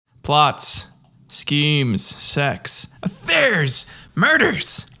plots, schemes, sex, affairs,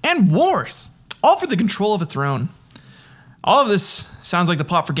 murders, and wars, all for the control of a throne. All of this sounds like the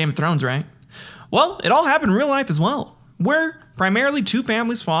plot for Game of Thrones, right? Well, it all happened in real life as well, where primarily two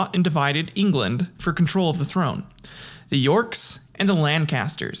families fought in divided England for control of the throne, the Yorks and the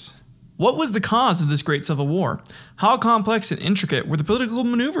Lancasters. What was the cause of this great civil war? How complex and intricate were the political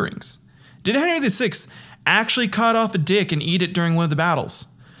maneuverings? Did Henry VI actually cut off a dick and eat it during one of the battles?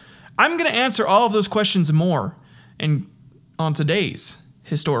 I'm going to answer all of those questions and more on today's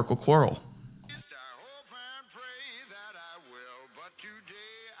Historical Quarrel.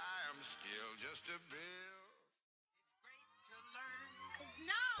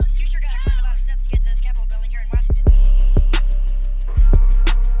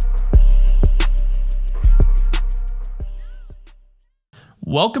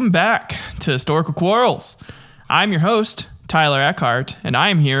 Welcome back to Historical Quarrels. I'm your host, Tyler Eckhart, and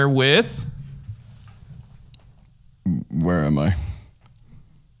I'm here with... Where am I?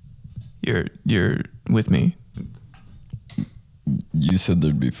 You're with me. You said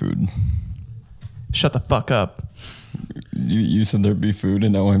there'd be food. Shut the fuck up. You said there'd be food,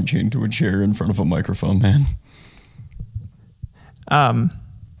 and now I'm chained to a chair in front of a microphone, man.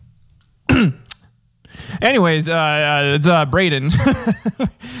 Anyways, it's Braden.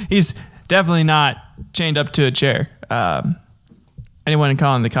 He's definitely not chained up to a chair. Anyone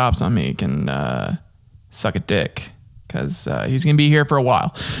calling the cops on me can suck a dick, because he's going to be here for a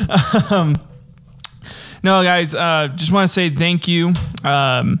while. No, guys, just want to say thank you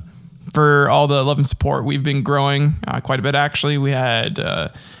for all the love and support. We've been growing quite a bit, actually. We had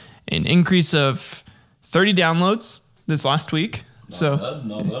an increase of 30 downloads this last week.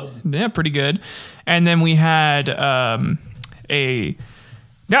 Not bad. Yeah, pretty good. And then we had a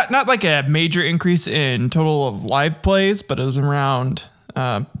not like a major increase in total of live plays, but it was around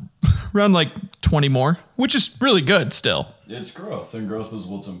like 20 more, which is really good still. It's growth, and growth is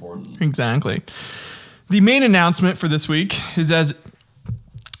what's important. Exactly. The main announcement for this week is, as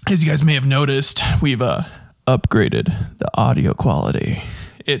you guys may have noticed, we've upgraded the audio quality.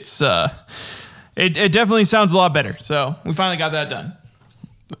 It's It definitely sounds a lot better. So we finally got that done.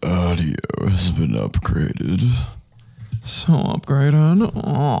 Audio has been upgraded. So upgraded.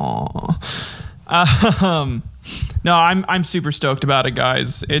 Aww. No, I'm super stoked about it,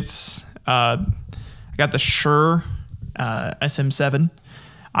 guys. It's I got the Shure SM7.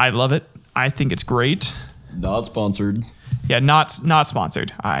 I love it. I think it's great. Not sponsored. Yeah, not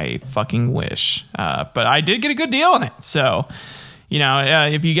sponsored. I fucking wish. But I did get a good deal on it. So, you know,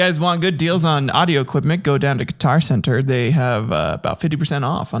 if you guys want good deals on audio equipment, go down to Guitar Center. They have about 50%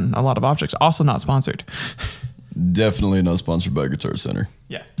 off on a lot of objects. Also not sponsored. Definitely not sponsored by Guitar Center.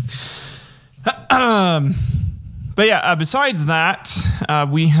 Yeah. But yeah, besides that,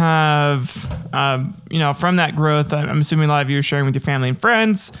 we have, you know, from that growth, I'm assuming a lot of you are sharing with your family and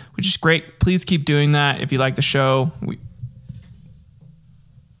friends, which is great. Please keep doing that if you like the show.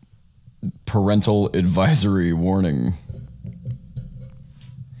 Parental advisory warning.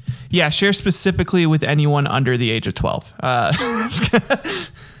 Yeah, share specifically with anyone under the age of 12.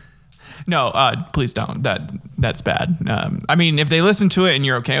 No, please don't. That's bad. I mean, if they listen to it and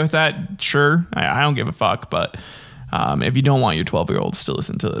you're okay with that, sure. I don't give a fuck. But if you don't want your 12-year-olds to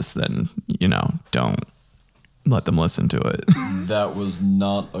listen to this, then, you know, don't let them listen to it. That was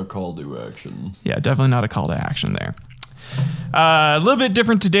not a call to action. Yeah, definitely not a call to action there. A little bit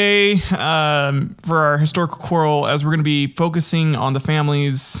different today for our historical quarrel, as we're going to be focusing on the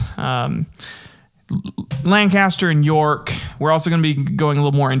families Lancaster and York. We're also going to be going a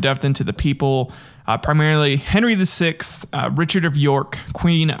little more in depth into the people, primarily Henry VI, Richard of York,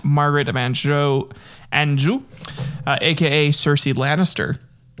 Queen Margaret of Anjou, aka Cersei Lannister.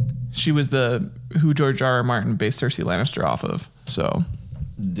 She was who George R. R. Martin based Cersei Lannister off of. So,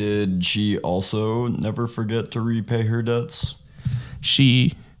 did she also never forget to repay her debts?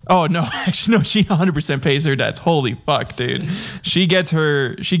 Oh no, actually no, she 100% pays her debts. Holy fuck, dude. She gets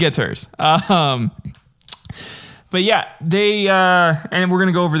hers. But yeah, they and we're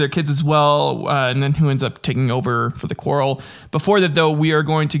gonna go over their kids as well, and then who ends up taking over for the quarrel. Before that, though, we are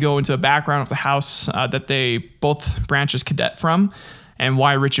going to go into a background of the house that they both branches cadet from, and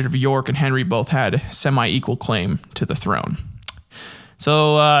why Richard of York and Henry both had semi-equal claim to the throne.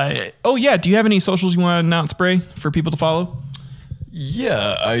 So, oh yeah, do you have any socials you want to announce, Bray, for people to follow?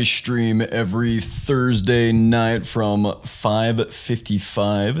 Yeah, I stream every Thursday night from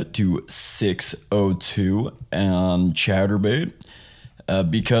 5:55 to 6:02 on Chatterbait.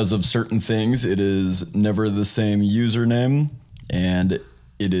 Because of certain things, it is never the same username, and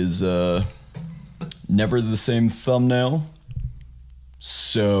it is never the same thumbnail.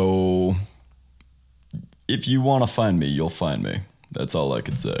 So, if you want to find me, you'll find me. That's all I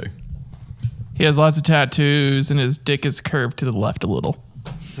could say. He has lots of tattoos, and his dick is curved to the left a little.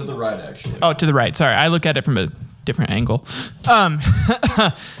 To the right, actually. Oh, to the right. Sorry, I look at it from a different angle. All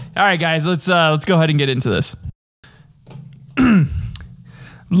right, guys, let's go ahead and get into this.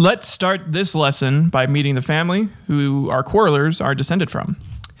 Let's start this lesson by meeting the family who our quarrelers are descended from.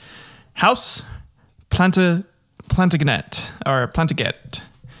 House Plantagenet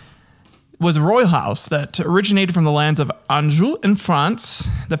was a royal house that originated from the lands of Anjou in France.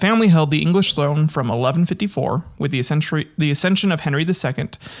 The family held the English throne from 1154 with the ascension of Henry II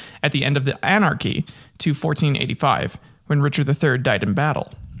at the end of the anarchy to 1485 when Richard III died in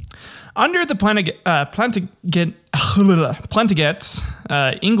battle. Under the Plantagenets,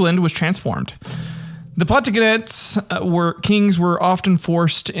 England was transformed. The Plantagenets kings were often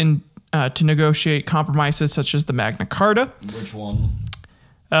forced to negotiate compromises such as the Magna Carta. Which one?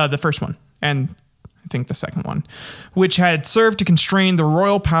 The first one, and I think the second one, which had served to constrain the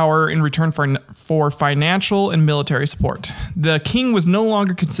royal power in return for financial and military support. The king was no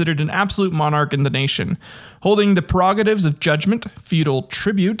longer considered an absolute monarch in the nation, holding the prerogatives of judgment, feudal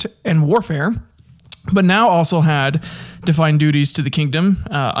tribute, and warfare, but now also had defined duties to the kingdom,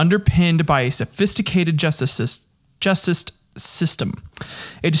 underpinned by a sophisticated justice system.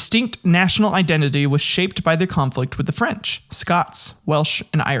 A distinct national identity was shaped by their conflict with the French, Scots, Welsh,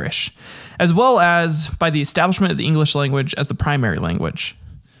 and Irish, as well as by the establishment of the English language as the primary language.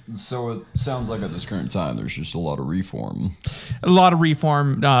 So it sounds like at this current time, there's just a lot of reform. A lot of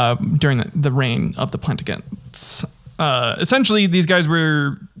reform during the reign of the Plantagenets. Essentially, these guys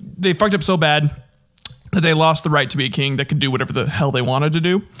they fucked up so bad that they lost the right to be a king that could do whatever the hell they wanted to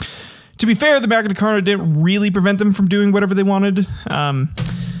do. To be fair, the Magna Carta didn't really prevent them from doing whatever they wanted,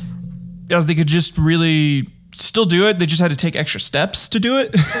 as they could just really still do it. They just had to take extra steps to do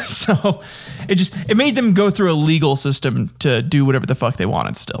it. So it made them go through a legal system to do whatever the fuck they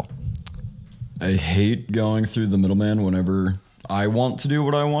wanted still. I hate going through the middleman whenever I want to do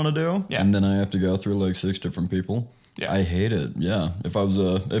what I want to do, and then I have to go through like 6 different people. Yeah. I hate it. Yeah. If I was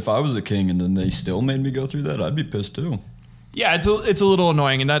a king and then they still made me go through that, I'd be pissed too. Yeah, it's a little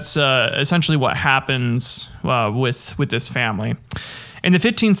annoying, and that's essentially what happens with this family. In the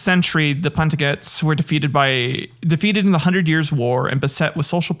 15th century, the Plantagenets were defeated in the 100 Years' War and beset with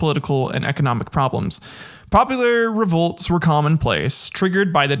social, political, and economic problems. Popular revolts were commonplace,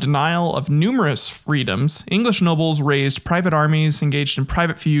 triggered by the denial of numerous freedoms. English nobles raised private armies, engaged in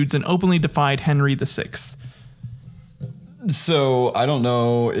private feuds, and openly defied Henry VI. So, I don't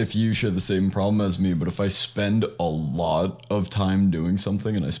know if you share the same problem as me, but if I spend a lot of time doing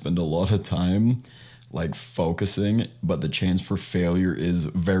something and I spend a lot of time like focusing, but the chance for failure is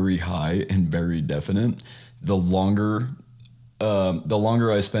very high and very definite, the longer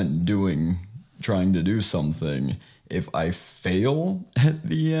I spent trying to do something, if I fail at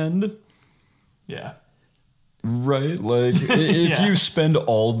the end, yeah. Right? Like, if you spend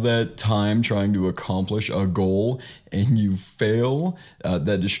all that time trying to accomplish a goal and you fail,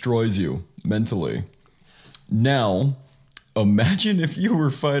 that destroys you mentally. Now, imagine if you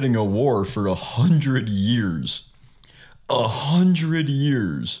were fighting a war for 100 years. 100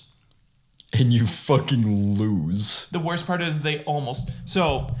 years. And you fucking lose. The worst part is they almost...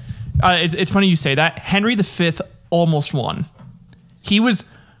 So, it's funny you say that. Henry V almost won. He was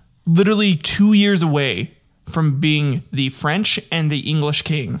literally 2 years away from being the French and the English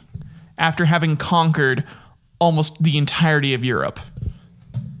king after having conquered almost the entirety of Europe.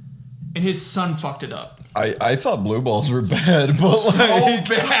 And his son fucked it up. I thought blue balls were bad, but so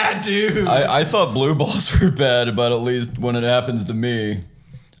bad, dude. I thought blue balls were bad, but at least when it happens to me,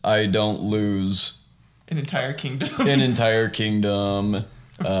 I don't lose an entire kingdom.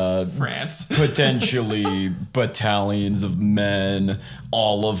 France. Potentially battalions of men,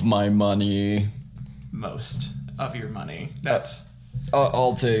 all of my money. Most of your money. That's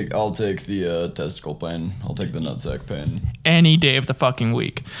I'll take the testicle pain. I'll take the nutsack pain any day of the fucking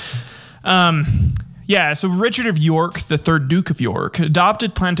week. Yeah, so Richard of York, the third Duke of York,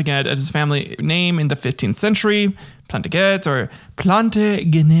 adopted Plantagenet as his family name in the 15th century. Plantagenet, or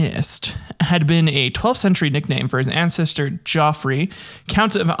Plantagenest, had been a 12th century nickname for his ancestor Geoffrey,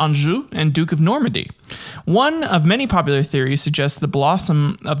 Count of Anjou and Duke of Normandy. One of many popular theories suggests the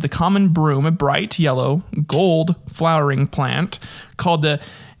blossom of the common broom, a bright yellow, gold flowering plant called the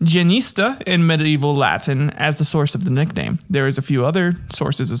genista in medieval Latin, as the source of the nickname. There is a few other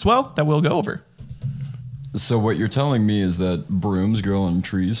sources as well that we'll go over. So what you're telling me is that brooms grow on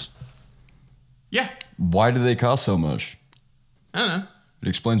trees? Yeah. Why do they cost so much? I don't know. It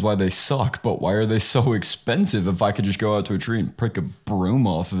explains why they suck, but why are they so expensive if I could just go out to a tree and prick a broom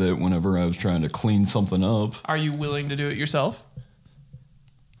off of it whenever I was trying to clean something up? Are you willing to do it yourself?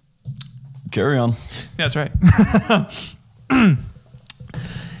 Carry on. That's right.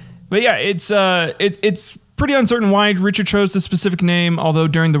 But yeah, it's pretty uncertain why Richard chose the specific name, although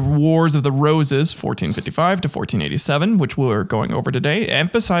during the Wars of the Roses, 1455 to 1487, which we're going over today,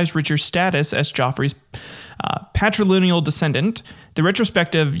 emphasized Richard's status as Joffrey's patrilineal descendant. The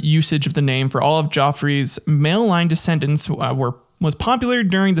retrospective usage of the name for all of Joffrey's male line descendants was popular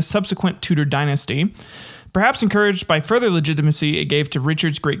during the subsequent Tudor dynasty. Perhaps encouraged by further legitimacy it gave to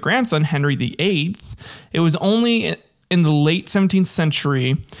Richard's great-grandson, Henry VIII, it was only in the late 17th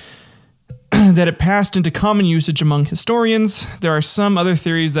century that it passed into common usage among historians. There are some other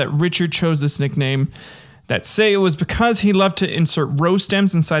theories that Richard chose this nickname that say it was because he loved to insert rose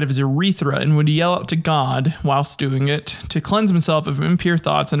stems inside of his urethra and would yell out to God whilst doing it to cleanse himself of impure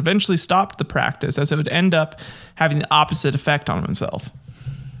thoughts, and eventually stopped the practice as it would end up having the opposite effect on himself.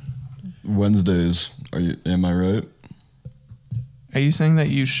 Wednesdays, am I right? Are you saying that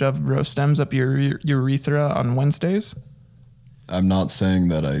you shove rose stems up your urethra on Wednesdays? I'm not saying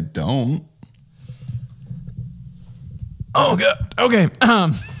that I don't. Oh god. Okay.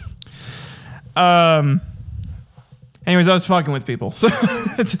 Anyways, I was fucking with people. So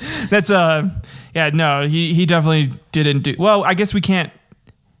that's yeah, no, he definitely didn't do. Well, I guess we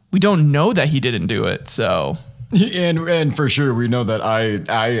don't know that he didn't do it. So and for sure we know that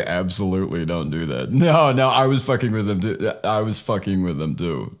I absolutely don't do that. No, I was fucking with them too. I was fucking with them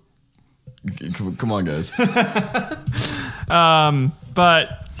too. Come on, guys.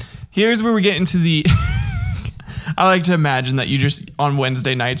 But here's where we get into the I like to imagine that you just, on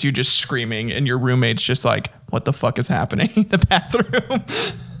Wednesday nights, you're just screaming and your roommate's just like, what the fuck is happening in the bathroom?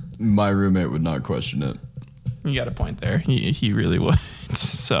 My roommate would not question it. You got a point there. He really would.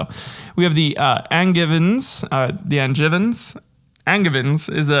 So we have the Angevins. The Angevins. Angevins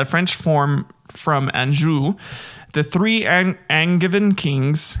is a French form from Anjou. The three Angevin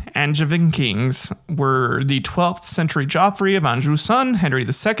kings were the 12th century Joffrey of Anjou's son, Henry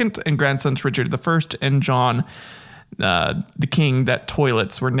II, and grandsons Richard I and John, the king that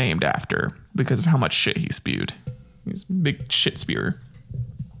toilets were named after because of how much shit he spewed. He's a big shit spewer.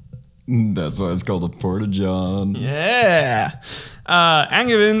 That's why it's called a porta-john. Yeah.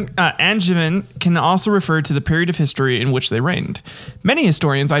 Angevin can also refer to the period of history in which they reigned. Many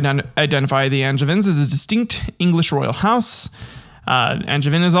historians identify the Angevins as a distinct English royal house.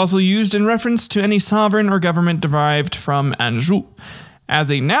 Angevin is also used in reference to any sovereign or government derived from Anjou.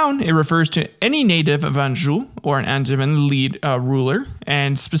 As a noun, it refers to any native of Anjou or an Angevin ruler,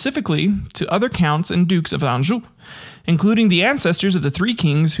 and specifically to other counts and dukes of Anjou, including the ancestors of the three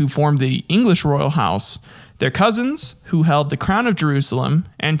kings who formed the English royal house, their cousins, who held the crown of Jerusalem,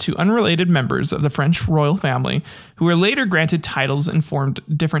 and to unrelated members of the French royal family, who were later granted titles and formed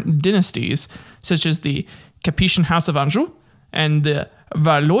different dynasties, such as the Capetian House of Anjou and the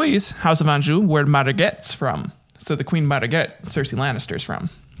Valois House of Anjou, where Margaret's from. So the Queen Margaret, Cersei Lannister's from.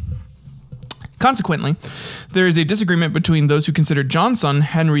 Consequently, there is a disagreement between those who consider John's son,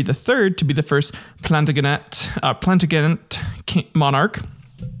 Henry III, to be the first Plantagenet monarch,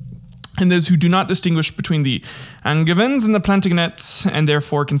 and those who do not distinguish between the Angevins and the Plantagenets, and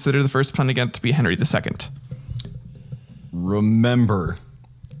therefore consider the first Plantagenet to be Henry II. Remember,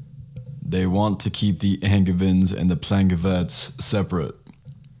 they want to keep the Angevins and the Plantagenets separate.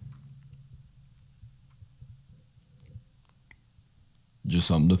 Just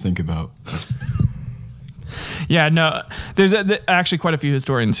something to think about. Yeah, no, there's actually quite a few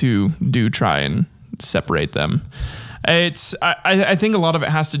historians who do try and separate them. I think a lot of it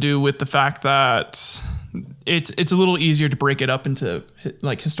has to do with the fact that it's a little easier to break it up into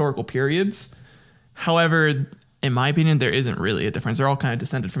like historical periods. However, in my opinion, there isn't really a difference. They're all kind of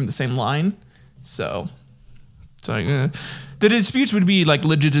descended from the same line. So the disputes would be like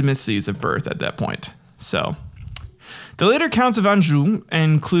legitimacies of birth at that point. So the later counts of Anjou,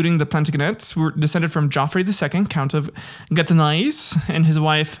 including the Plantagenets, were descended from Geoffrey II, Count of Gâtinais, and his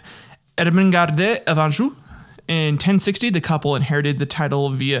wife Ermengarde of Anjou. In 1060, the couple inherited the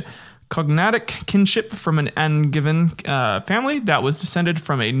title via cognatic kinship from an Angevin family that was descended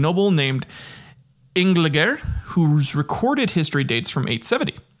from a noble named Ingleger, whose recorded history dates from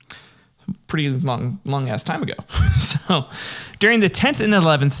 870. Pretty long ass time ago. So, during the 10th and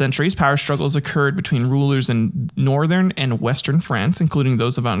 11th centuries, power struggles occurred between rulers in northern and western France, including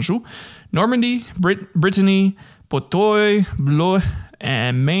those of Anjou, Normandy, Brittany, Poitou, Blois,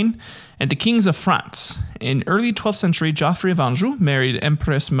 and Maine, and the kings of France. In early 12th century, Geoffrey of Anjou married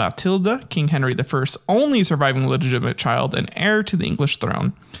Empress Mathilde, King Henry I's only surviving legitimate child and heir to the English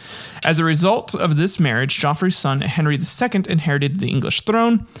throne. As a result of this marriage, Geoffrey's son Henry II inherited the English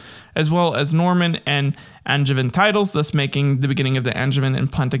throne, as well as Norman and Angevin titles, thus making the beginning of the Angevin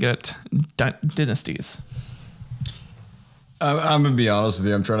and Plantagenet dynasties. I'm going to be honest with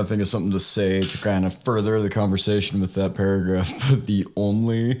you. I'm trying to think of something to say to kind of further the conversation with that paragraph. But the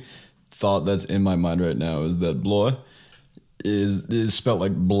only thought that's in my mind right now is that blois is spelled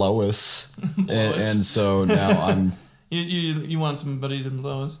like blois. and so now I'm... You want somebody to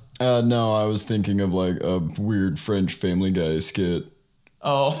blows? No, I was thinking of like a weird French Family Guy skit.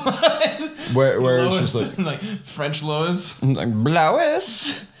 Oh. where Lois, it's just like... like French Lois. Like,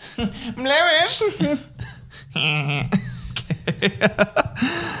 blois. Blois.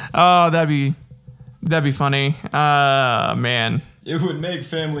 Oh, that'd be funny. Man. It would make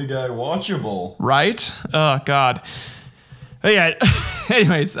Family Guy watchable. Right? Oh, God. Yeah.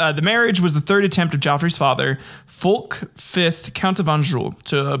 Anyways, the marriage was the third attempt of Geoffrey's father, Fulk V, Count of Anjou,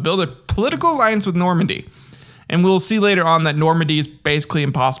 to build a political alliance with Normandy. And we'll see later on that Normandy is basically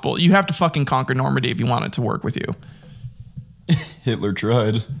impossible. You have to fucking conquer Normandy if you want it to work with you. Hitler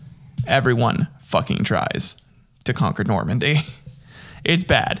tried. Everyone fucking tries to conquer Normandy. It's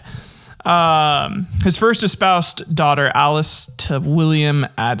bad. His first espoused daughter, Alice, to William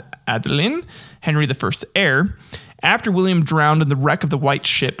Adeline, Henry I's heir. After William drowned in the wreck of the White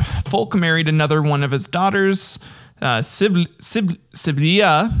Ship, Fulk married another one of his daughters,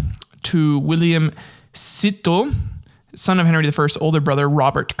 Sibylla, to William Cito, son of Henry I's older brother,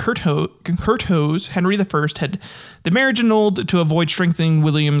 Robert Curthose. Henry I had the marriage annulled to avoid strengthening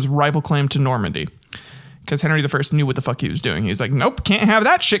William's rival claim to Normandy. Because Henry I knew what the fuck he was doing. He was like, nope, can't have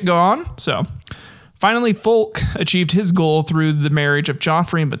that shit go on. So, finally, Fulk achieved his goal through the marriage of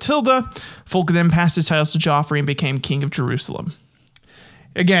Geoffrey and Matilda. Fulk then passed his titles to Geoffrey and became king of Jerusalem.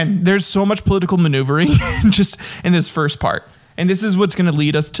 Again, there's so much political maneuvering just in this first part. And this is what's going to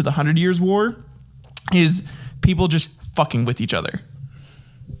lead us to the 100 Years' War, is people just fucking with each other.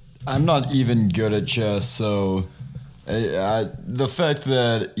 I'm not even good at chess, so the fact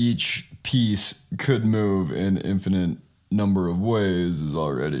that each piece could move in infinite number of ways is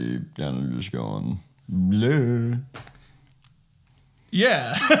already kind of just going bleh.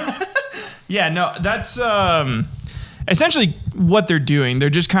 Yeah. Yeah, no, that's essentially what they're doing. They're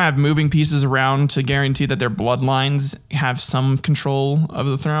just kind of moving pieces around to guarantee that their bloodlines have some control of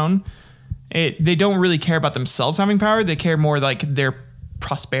the throne. They don't really care about themselves having power. They care more like their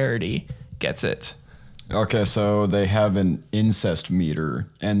prosperity gets it. Okay, so they have an incest meter,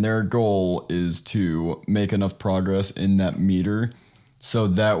 and their goal is to make enough progress in that meter so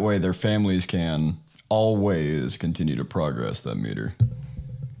that way their families can always continue to progress that meter.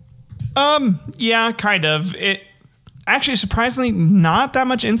 Yeah, kind of. It actually, surprisingly, not that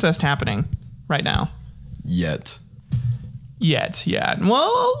much incest happening right now. Yet, yeah.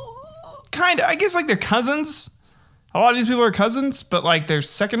 Well, kind of. I guess like they're cousins. A lot of these people are cousins, but like they're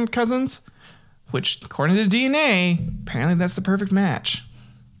second cousins. Which, according to the DNA, apparently that's the perfect match.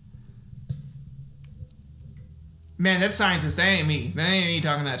 Man, that's scientist. That ain't me. That ain't me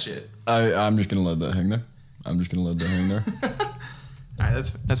talking that shit. I'm just going to let that hang there. All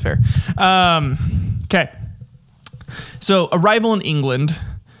right, that's fair. Okay. So, arrival in England.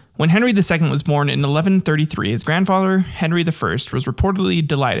 When Henry II was born in 1133, his grandfather, Henry I, was reportedly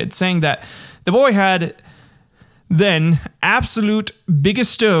delighted, saying that the boy had... then absolute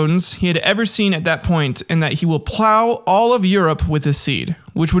biggest stones he had ever seen at that point, and that he will plow all of Europe with his seed,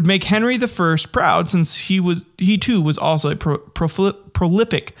 which would make Henry I proud, since he too was also a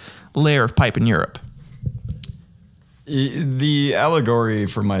prolific layer of pipe in Europe. The allegory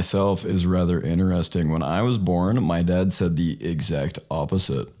for myself is rather interesting. When I was born, my dad said the exact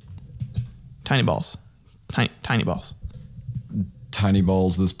opposite. Tiny balls. Tiny balls. Tiny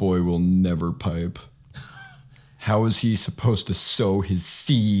balls, this boy will never pipe. How is he supposed to sow his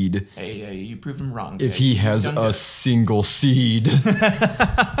seed? Hey, you proved him wrong. If he has a single seed.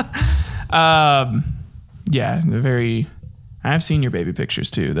 Yeah, very... I've seen your baby pictures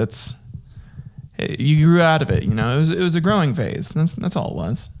too. You grew out of it, you know. It was a growing phase. That's all it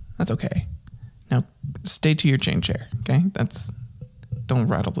was. That's okay. Now, stay to your chain chair, okay? Don't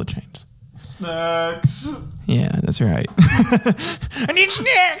rattle the chains. Snacks. Yeah, that's right. I need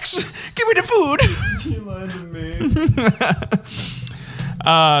snacks. Give me the food. You lied to me.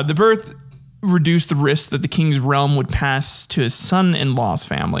 The birth reduce the risk that the king's realm would pass to his son-in-law's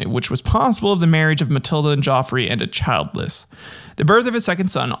family, which was possible if the marriage of Matilda and Joffrey ended childless. The birth of his second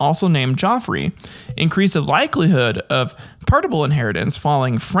son, also named Joffrey, increased the likelihood of partible inheritance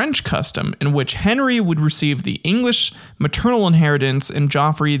following French custom, in which Henry would receive the English maternal inheritance and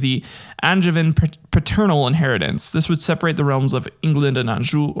Joffrey the Angevin paternal inheritance. This would separate the realms of England and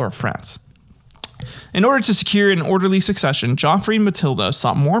Anjou, or France. In order to secure an orderly succession, Joffrey and Matilda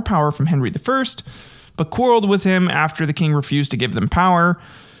sought more power from Henry I, but quarreled with him after the king refused to give them power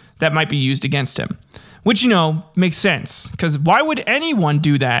that might be used against him. Which, makes sense, because why would anyone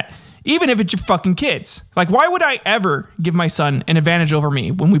do that, even if it's your fucking kids? Like, why would I ever give my son an advantage over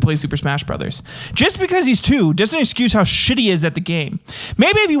me when we play Super Smash Brothers? Just because he's 2 doesn't excuse how shit he is at the game.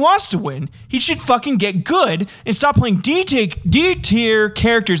 Maybe if he wants to win, he should fucking get good and stop playing D-tier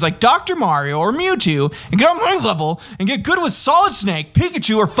characters like Dr. Mario or Mewtwo and get on my level and get good with Solid Snake,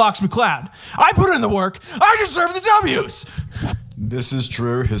 Pikachu, or Fox McCloud. I put in the work. I deserve the W's. This is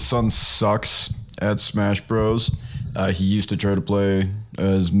true. His son sucks at Smash Bros. He used to try to play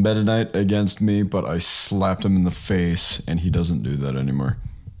as Meta Knight against me, but I slapped him in the face, and he doesn't do that anymore.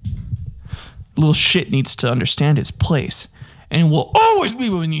 Little shit needs to understand his place, and will always be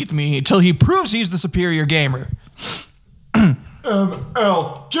beneath me until he proves he's the superior gamer.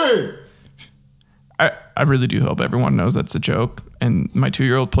 MLG! I really do hope everyone knows that's a joke, and my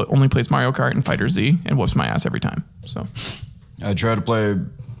 2-year-old only plays Mario Kart and Fighter Z and whoops my ass every time. So I try to play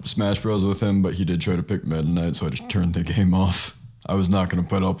Smash Bros with him, but he did try to pick Meta Knight, so I just turned the game off. I was not going to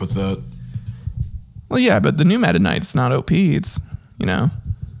put up with that. Well, yeah, but the new Meta Knight's not OP. It's,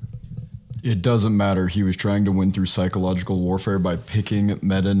 It doesn't matter. He was trying to win through psychological warfare by picking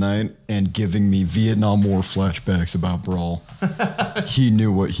Meta Knight and giving me Vietnam War flashbacks about Brawl. He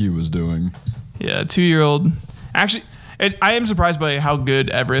knew what he was doing. Yeah, 2-year-old. Actually, I am surprised by how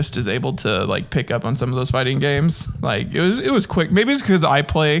good Everest is able to pick up on some of those fighting games. It was quick. Maybe it's because I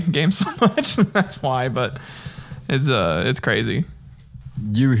play games so much. That's why. But it's crazy.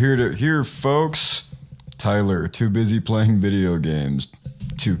 You heard it here, folks. Tyler, too busy playing video games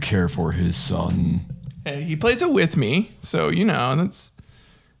to care for his son. Hey, he plays it with me, so that's.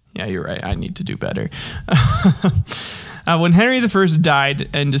 Yeah, you're right. I need to do better. When Henry I died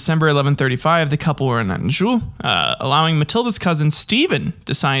in December 1135, the couple were in Anjou, allowing Matilda's cousin Stephen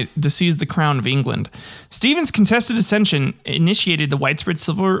to seize the crown of England. Stephen's contested ascension initiated the widespread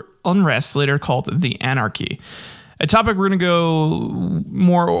civil unrest later called the Anarchy, a topic we're going to go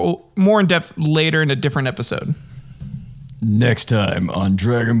more in depth later in a different episode. Next time on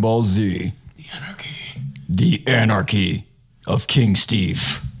Dragon Ball Z. The Anarchy. The Anarchy of King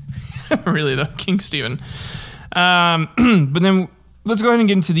Steve. Really, though, King Stephen. But then let's go ahead and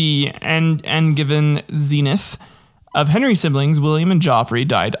get into the end given zenith of Henry's siblings. William and Joffrey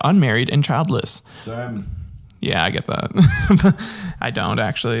died unmarried and childless. Same. Yeah, I get that. I don't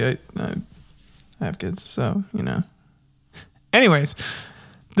actually. I have kids, so Anyways,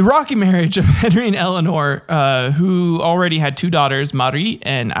 the rocky marriage of Henry and Eleanor, who already had 2 daughters, Marie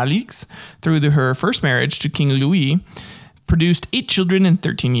and Alix, through her first marriage to King Louis, produced 8 children in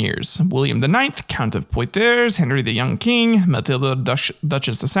 13 years. William IX, Count of Poitiers, Henry the Young King, Matilda,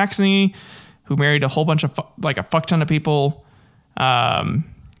 Duchess of Saxony, who married a whole bunch of, a fuck ton of people.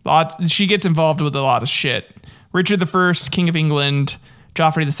 She gets involved with a lot of shit. Richard I, King of England,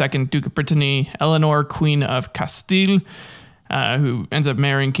 Joffrey II, Duke of Brittany, Eleanor, Queen of Castile, who ends up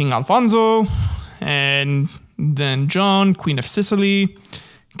marrying King Alfonso, and then John, Queen of Sicily,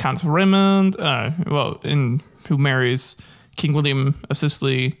 Count Raymond, who marries King William of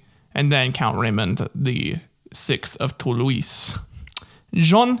Sicily, and then Count Raymond the Sixth of Toulouse.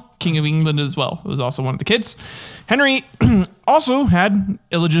 Jean, King of England as well, was also one of the kids. Henry also had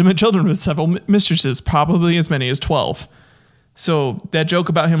illegitimate children with several mistresses, probably as many as 12. So that joke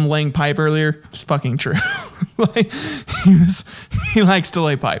about him laying pipe earlier was fucking true. He likes to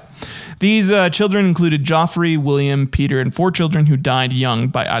lay pipe. These children included Joffrey, William, Peter, and 4 children who died young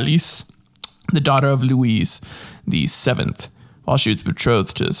by Alice, the daughter of Louise the Seventh, while she was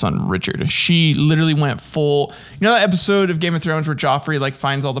betrothed to his son Richard. She literally went full. That episode of Game of Thrones where Joffrey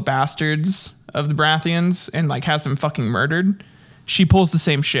finds all the bastards of the Baratheons and has them fucking murdered? She pulls the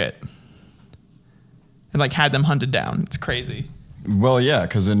same shit and had them hunted down. It's crazy. Well, yeah,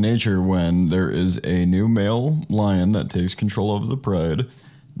 because in nature, when there is a new male lion that takes control of the pride,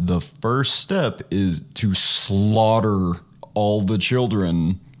 the first step is to slaughter all the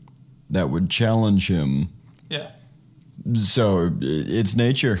children that would challenge him. Yeah. So it's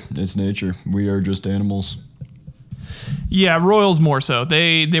nature. It's nature. We are just animals. Yeah, royals more so.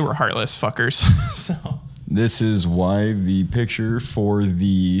 They were heartless fuckers. So This is why the picture for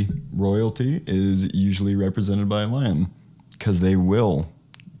the royalty is usually represented by a lion, because they will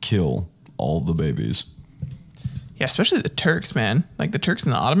kill all the babies. Yeah, especially the Turks, man. Like the Turks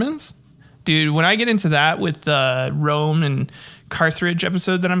and the Ottomans. Dude, when I get into that with the Rome and Carthage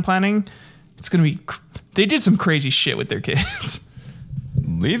episode that I'm planning, it's going to be... They did some crazy shit with their kids.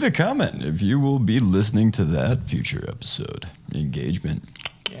 Leave a comment if you will be listening to that future episode. Engagement.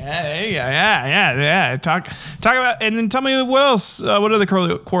 Yeah, there you go. Yeah. Talk about, and then tell me what else, what other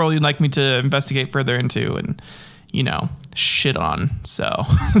quarrel you'd like me to investigate further into and, shit on. So,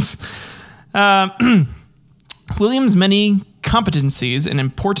 William's many competencies and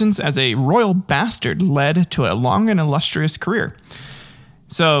importance as a royal bastard led to a long and illustrious career.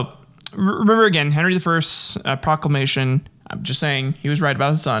 So, remember again, Henry I's proclamation. I'm just saying he was right about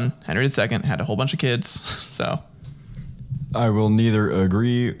his son. Henry II had a whole bunch of kids. So, I will neither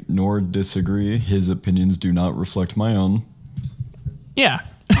agree nor disagree. His opinions do not reflect my own. Yeah.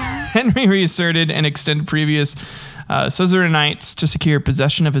 Henry reasserted and extended previous suzerainities to secure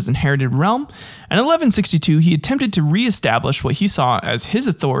possession of his inherited realm. In 1162, he attempted to reestablish what he saw as his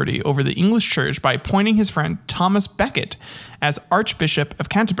authority over the English church by appointing his friend Thomas Becket as Archbishop of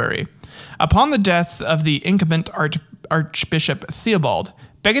Canterbury. Upon the death of the incumbent Archbishop Theobald,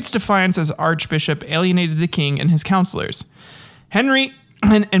 Becket's defiance as archbishop alienated the king and his counselors. Henry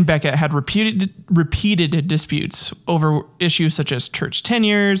and Becket had repeated disputes over issues such as church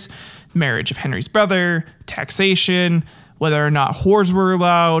tenures, marriage of Henry's brother, taxation, whether or not whores were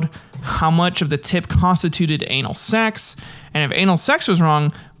allowed, how much of the tip constituted anal sex, and if anal sex was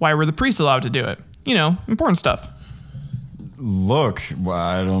wrong, why were the priests allowed to do it? Important stuff. Look,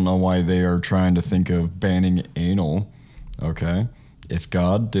 I don't know why they are trying to think of banning anal, okay? If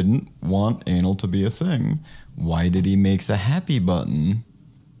God didn't want anal to be a thing, why did he make the happy button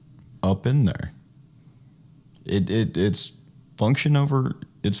up in there? It's function over,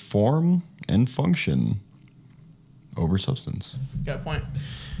 it's form and function over substance. Got a point.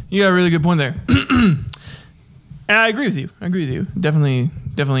 You got a really good point there. And I agree with you.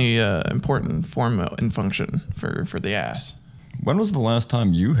 Definitely important form and function for the ass. When was the last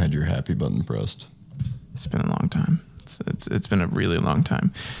time you had your happy button pressed? It's been a long time. It's been a really long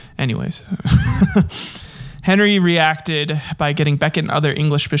time. Anyways, Henry reacted by getting Becket and other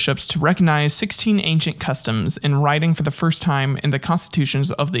English bishops to recognize 16 ancient customs in writing for the first time in the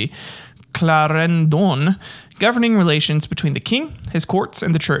constitutions of the Clarendon, governing relations between the king, his courts,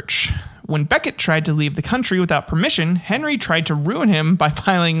 and the church. When Becket tried to leave the country without permission, Henry tried to ruin him by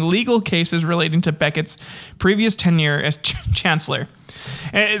filing legal cases relating to Becket's previous tenure as chancellor.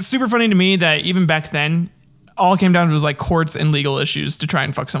 And it's super funny to me that even back then, all it came down to was like courts and legal issues to try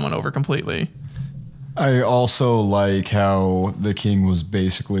and fuck someone over completely. I also like how the king was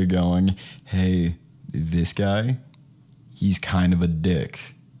basically going, hey, this guy, he's kind of a dick.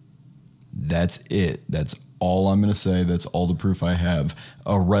 That's it. That's all I'm going to say. That's all the proof I have.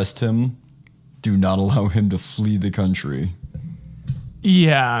 Arrest him. Do not allow him to flee the country.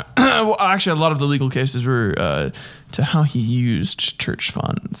 Yeah. Well, actually, a lot of the legal cases were to how he used church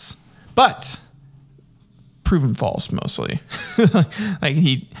funds. But proven false mostly.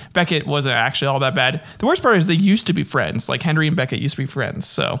 Becket wasn't actually all that bad. The worst part is they used to be friends. Like Henry and Becket used to be friends.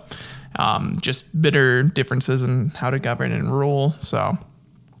 So just bitter differences in how to govern and rule. So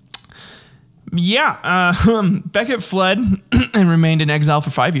yeah, Becket fled and remained in exile for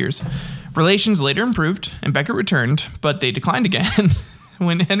 5 years. Relations later improved and Becket returned, but they declined again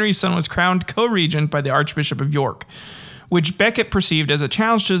when Henry's son was crowned co-regent by the Archbishop of York, which Becket perceived as a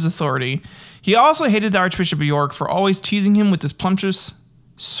challenge to his authority. He also hated the Archbishop of York for always teasing him with this plumptious,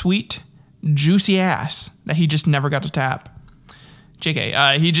 sweet, juicy ass that he just never got to tap.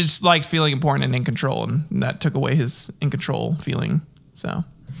 JK, he just liked feeling important and in control, and that took away his in control feeling. So,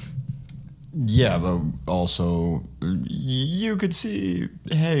 yeah, but also you could see,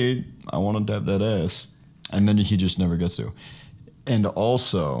 hey, I want to tap that ass, and then he just never gets to. And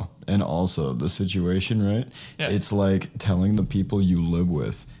also the situation, right? Yeah. It's like telling the people you live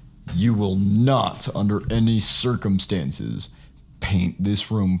with, you will not, under any circumstances, paint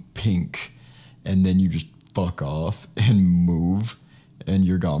this room pink, and then you just fuck off and move, and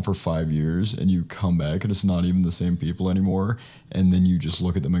you're gone for 5 years, and you come back, and it's not even the same people anymore, and then you just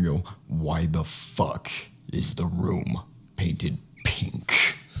look at them and go, why the fuck is the room painted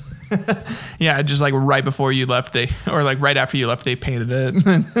pink? Yeah, just like right before you left, or like right after you left, they painted it.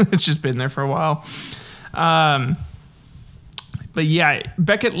 It's just been there for a while. But yeah,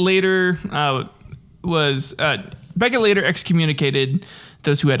 Becket later excommunicated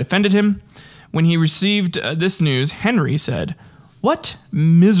those who had offended him. When he received this news, Henry said, What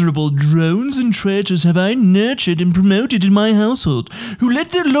miserable drones and traitors have I nurtured and promoted in my household, who let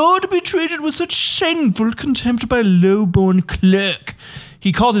their lord be treated with such shameful contempt by a low-born clerk?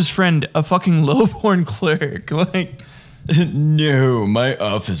 He called his friend a fucking low-born clerk. Like, No, my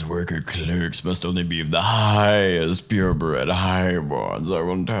office worker clerks must only be of the highest purebred highborns. I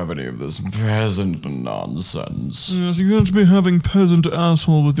won't have any of this peasant nonsense. yes, you can't be having peasant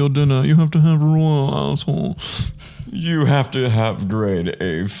asshole with your dinner. You have to have royal asshole. You have to have grade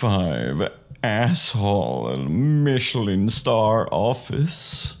A5 asshole and Michelin star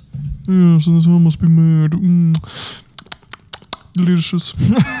office. Yes, this all must be made. Delicious.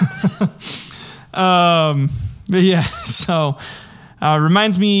 Yeah, so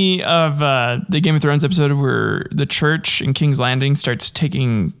reminds me of the Game of Thrones episode where the church in King's Landing starts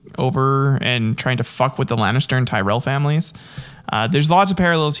taking over and trying to fuck with the Lannister and Tyrell families. There's lots of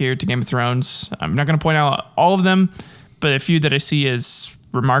parallels here to Game of Thrones. I'm not going to point out all of them, but a few that I see is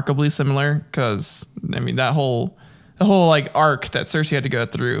remarkably similar because, I mean, the whole like arc that Cersei had to go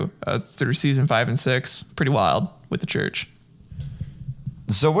through season 5 and 6, pretty wild with the church.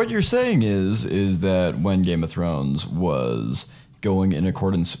 So what you're saying is that when Game of Thrones was going in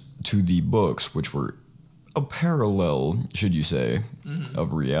accordance to the books, which were a parallel, should you say,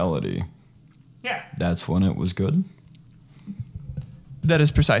 of reality, Yeah. that's when it was good? That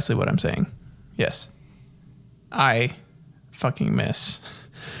is precisely what I'm saying. Yes. I fucking miss.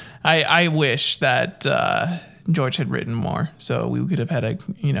 I wish that George had written more so we could have had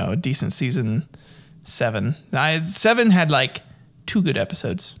a decent season 7. 7 had like 2 good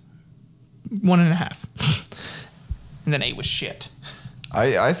episodes. 1.5. And then 8 was shit.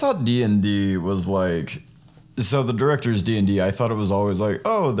 I thought D&D was like... So the director's D&D, I thought it was always like,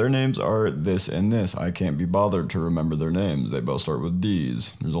 oh, their names are this and this. I can't be bothered to remember their names. They both start with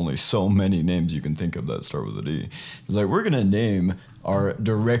D's. There's only so many names you can think of that start with a D. It's like, we're going to name our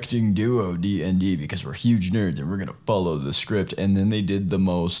directing duo D&D because we're huge nerds and we're going to follow the script. And then they did the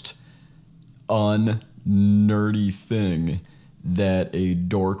most un-nerdy thing that a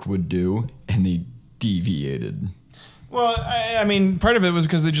dork would do, and they deviated. Well, I mean, part of it was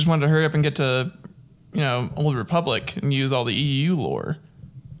because they just wanted to hurry up and get to, Old Republic and use all the EU lore.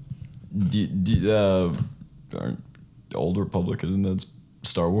 Old Republic, isn't that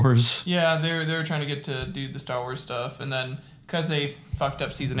Star Wars? Yeah, they were trying to get to do the Star Wars stuff, and then because they fucked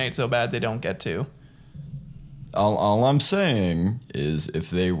up season 8 so bad, they don't get to. All I'm saying is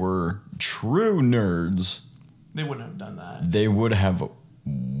if they were true nerds... They wouldn't have done that. They would have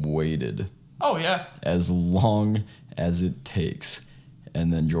waited. Oh, yeah. As long as it takes.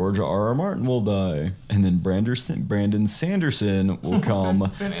 And then George R.R. Martin will die. And then Brandon Sanderson will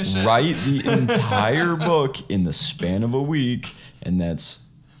come, write the entire book in the span of a week. And that's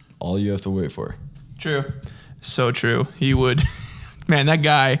all you have to wait for. True. So true. He would. Man, that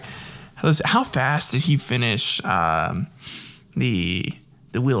guy. How fast did he finish the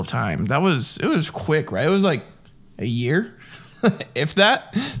Wheel of Time? It was quick, right? It was like a year, if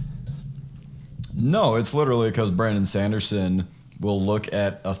that. No, it's literally because Brandon Sanderson will look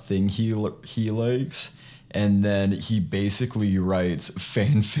at a thing he likes, and then he basically writes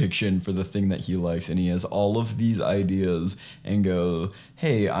fan fiction for the thing that he likes, and he has all of these ideas and go,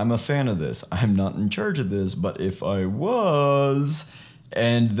 hey, I'm a fan of this. I'm not in charge of this, but if I was...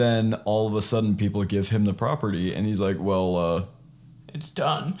 And then all of a sudden people give him the property, and he's like, well... It's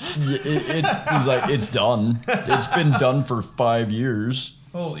done. He's like, it's done. It's been done for 5 years.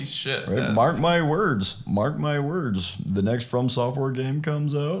 Holy shit. Right? Mark my words. Mark my words. The next From Software game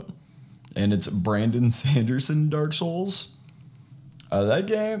comes out, and it's Brandon Sanderson Dark Souls. That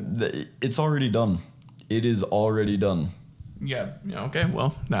game, it's already done. It is already done. Yeah. Okay.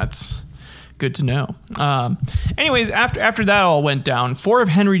 Well, that's good to know. Anyways, after that all went down, 4 of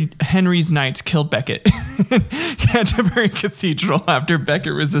Henry's knights killed Becket in Canterbury Cathedral after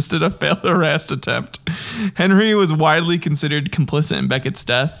Becket resisted a failed arrest attempt. Henry was widely considered complicit in Becket's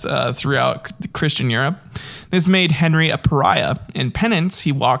death throughout Christian Europe. This made Henry a pariah. In penance,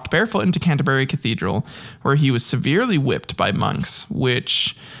 he walked barefoot into Canterbury Cathedral, where he was severely whipped by monks,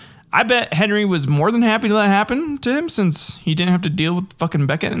 which... I bet Henry was more than happy to let happen to him since he didn't have to deal with fucking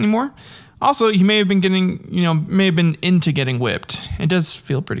Becket anymore. Also, he may have been into getting whipped. It does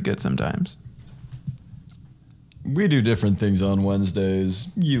feel pretty good sometimes. We do different things on Wednesdays.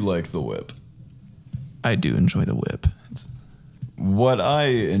 You like the whip. I do enjoy the whip. What I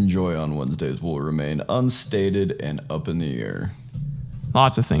enjoy on Wednesdays will remain unstated and up in the air.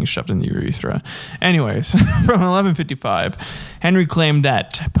 Lots of things shoved in the urethra. Anyways, from 1155, Henry claimed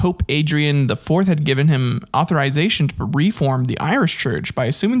that Pope Adrian IV had given him authorization to reform the Irish Church by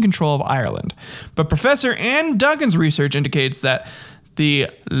assuming control of Ireland. But Professor Anne Duggan's research indicates that the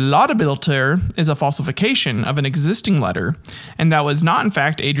Laudabiliter is a falsification of an existing letter, and that was not, in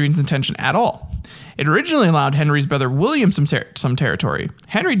fact, Adrian's intention at all. It originally allowed Henry's brother William some territory.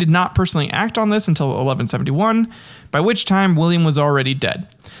 Henry did not personally act on this until 1171, by which time William was already dead.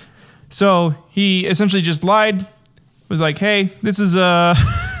 So he essentially just lied, was like, hey, this is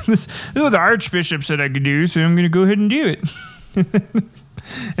this is what the Archbishop said I could do, so I'm going to go ahead and do it.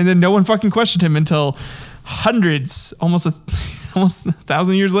 And then no one fucking questioned him until hundreds, almost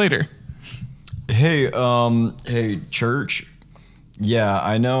 1,000 years later. Hey, church. Yeah,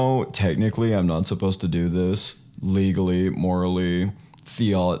 I know technically I'm not supposed to do this legally, morally,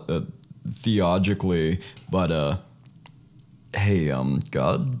 theologically, but hey,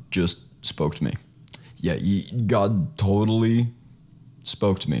 God just spoke to me. Yeah, God totally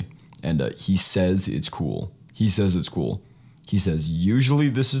spoke to me, and he says it's cool. He says it's cool. He says usually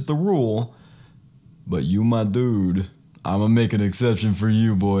this is the rule, but you, my dude, I'm gonna make an exception for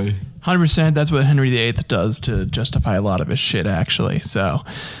you, boy. 100%. That's what Henry VIII does to justify a lot of his shit, actually. So,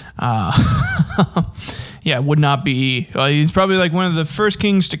 yeah, would not be. He's probably like one of the first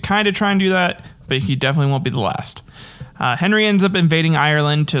kings to kind of try and do that, but he definitely won't be the last. Henry ends up invading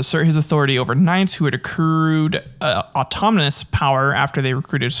Ireland to assert his authority over knights who had accrued autonomous power after they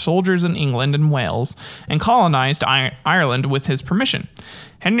recruited soldiers in England and Wales and colonized Ireland with his permission.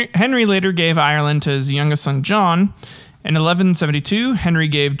 Henry later gave Ireland to his youngest son John. In 1172, Henry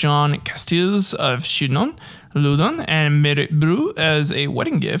gave John Castilles of Chinon, Loudon, and Merbrew as a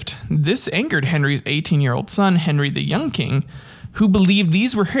wedding gift. This angered Henry's 18-year-old son, Henry the Young King, who believed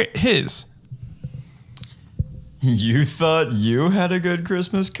these were his. You thought you had a good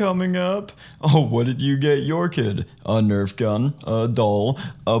Christmas coming up? Oh, what did you get your kid? A Nerf gun, a doll,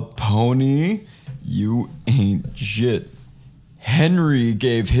 a pony? You ain't shit. Henry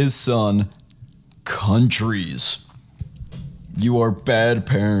gave his son countries. You are bad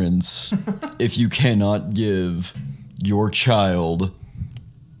parents if you cannot give your child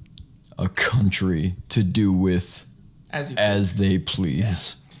a country to do with as they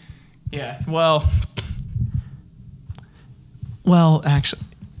please. Yeah. Well, actually,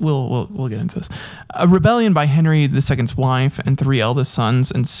 we'll get into this. A rebellion by Henry II's wife and 3 eldest sons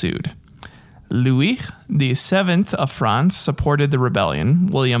ensued. Louis VII of France supported the rebellion.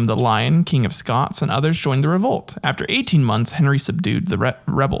 William the Lion, King of Scots, and others joined the revolt. After 18 months, Henry subdued the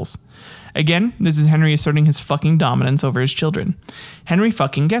rebels. Again, this is Henry asserting his fucking dominance over his children. Henry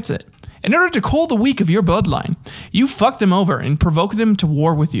fucking gets it. In order to cool the weak of your bloodline, you fuck them over and provoke them to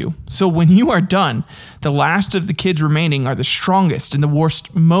war with you. So when you are done, the last of the kids remaining are the strongest and the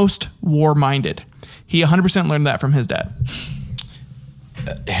most war-minded. He 100% learned that from his dad.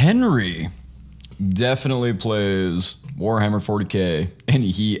 Henry definitely plays Warhammer 40K, and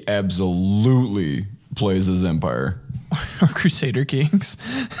he absolutely plays his Empire. Or Crusader Kings.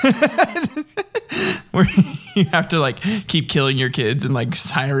 Where you have to like keep killing your kids and like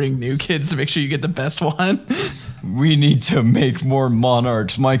siring new kids to make sure you get the best one. We need to make more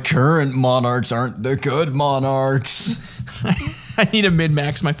monarchs. My current monarchs aren't the good monarchs. I need to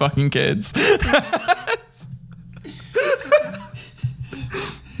min-max my fucking kids.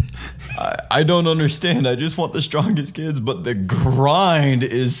 I don't understand. I just want the strongest kids, but the grind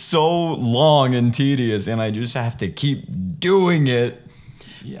is so long and tedious, and I just have to keep doing it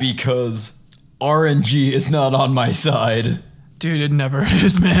because RNG is not on my side. Dude, it never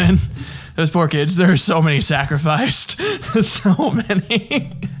is, man. Those poor kids, there are so many sacrificed. So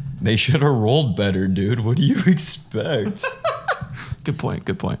many. They should have rolled better, dude. What do you expect? Good point.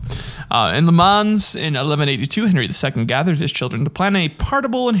 In Le Mans, in 1182, Henry II gathered his children to plan a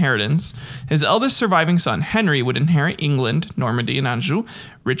partible inheritance. His eldest surviving son, Henry, would inherit England, Normandy, and Anjou.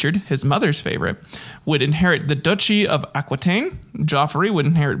 Richard, his mother's favorite, would inherit the Duchy of Aquitaine. Geoffrey would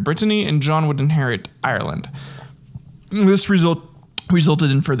inherit Brittany, and John would inherit Ireland. This resulted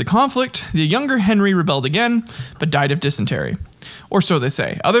in further conflict. The younger Henry rebelled again, but died of dysentery. Or so they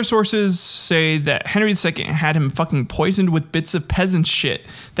say. Other sources say that Henry II had him fucking poisoned with bits of peasant shit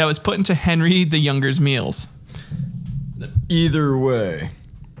that was put into Henry the Younger's meals. Either way,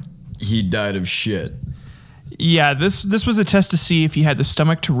 he died of shit. Yeah, this was a test to see if he had the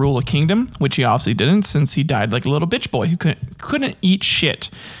stomach to rule a kingdom, which he obviously didn't, since he died like a little bitch boy who couldn't eat shit.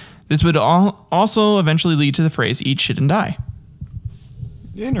 This would also eventually lead to the phrase, eat shit and die.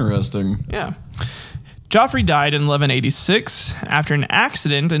 Interesting. Yeah. Geoffrey died in 1186 after an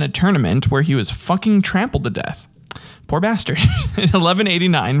accident in a tournament where he was fucking trampled to death. Poor bastard. In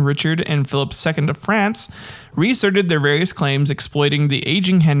 1189, Richard and Philip II of France reasserted their various claims exploiting the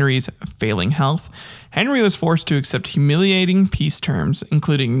aging Henry's failing health. Henry was forced to accept humiliating peace terms,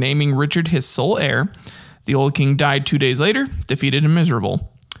 including naming Richard his sole heir. The old king died 2 days later, defeated and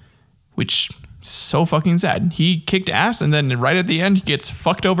miserable. Which, so fucking sad. He kicked ass, and then right at the end, he gets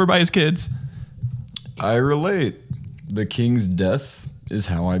fucked over by his kids. I relate. The king's death is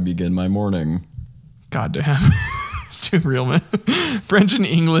how I begin my morning. God damn. It's too real, man. French and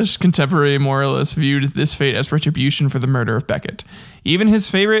English contemporary moralists viewed this fate as retribution for the murder of Becket. Even his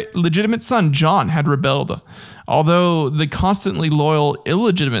favorite legitimate son, John, had rebelled. Although the constantly loyal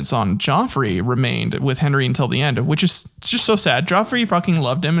illegitimate son, Joffrey, remained with Henry until the end, which is just so sad. Joffrey fucking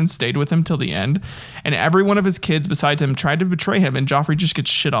loved him and stayed with him till the end. And every one of his kids besides him tried to betray him, and Joffrey just gets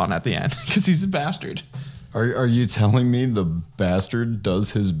shit on at the end because he's a bastard. Are you telling me the bastard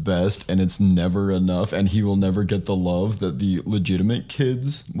does his best and it's never enough and he will never get the love that the legitimate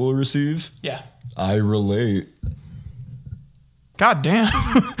kids will receive? Yeah. I relate. God damn.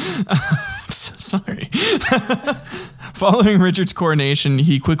 I'm so sorry. Following Richard's coronation,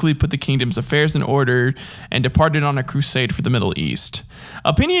 he quickly put the kingdom's affairs in order and departed on a crusade for the Middle East.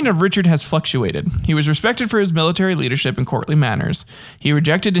 Opinion of Richard has fluctuated. He was respected for his military leadership and courtly manners. He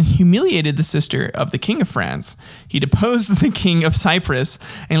rejected and humiliated the sister of the King of France. He deposed the King of Cyprus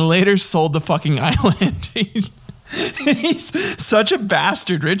and later sold the fucking island. He's such a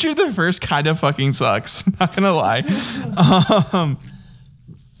bastard. Richard the First kind of fucking sucks. Not gonna lie.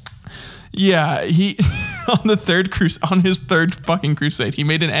 Yeah, he on his third fucking crusade, he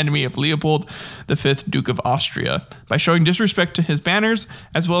made an enemy of Leopold V, Duke of Austria, by showing disrespect to his banners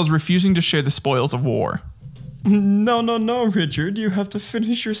as well as refusing to share the spoils of war. No, Richard. You have to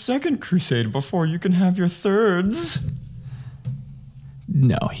finish your second crusade before you can have your thirds.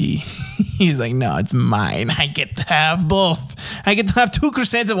 No, he's like, no, it's mine. I get to have both. I get to have two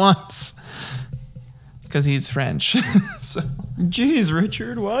crusades at once. Because he's French. So. Jeez,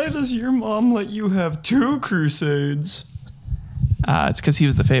 Richard, why does your mom let you have two crusades? It's because he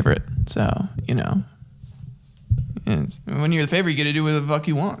was the favorite. So, you know. When you're the favorite, you get to do whatever the fuck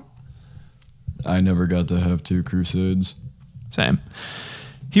you want. I never got to have two crusades. Same.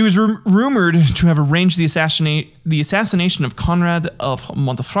 He was rumored to have arranged the assassination of Conrad of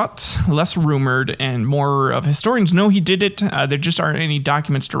Montfort. Less rumored and more of historians know he did it. There just aren't any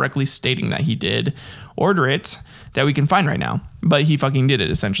documents directly stating that he did order it that we can find right now. But he fucking did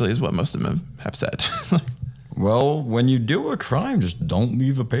it, essentially, is what most of them have said. Well, when you do a crime, just don't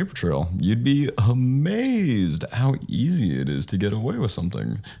leave a paper trail. You'd be amazed how easy it is to get away with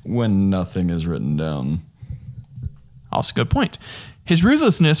something when nothing is written down. Also, good point. His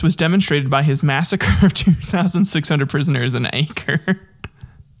ruthlessness was demonstrated by his massacre of 2,600 prisoners in Acre.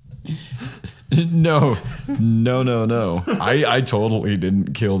 No. I totally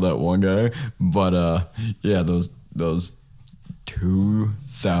didn't kill that one guy, but yeah, those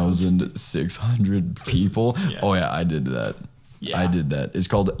 2,600 people. Yeah. Oh yeah, I did that. Yeah. I did that. It's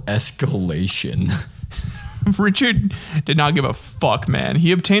called escalation. Richard did not give a fuck, man.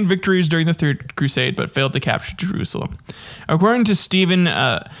 He obtained victories during the Third Crusade, but failed to capture Jerusalem. According to Stephen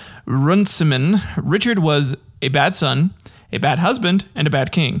Runciman, Richard was a bad son, a bad husband, and a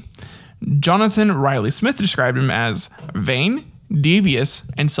bad king. Jonathan Riley Smith described him as vain, devious,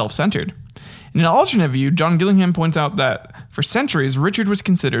 and self-centered. In an alternate view, John Gillingham points out that for centuries, Richard was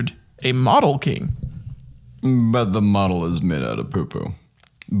considered a model king. But the model is made out of poo-poo.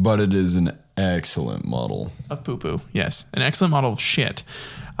 But it is an excellent model. Of poo-poo, yes. An excellent model of shit.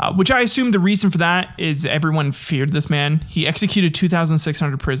 Which I assume the reason for that is everyone feared this man. He executed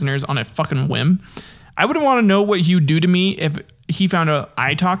 2,600 prisoners on a fucking whim. I wouldn't want to know what he would do to me if he found out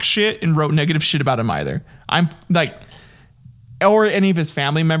I talk shit and wrote negative shit about him either. I'm like... Or any of his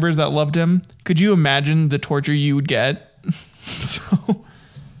family members that loved him. Could you imagine the torture you would get? So...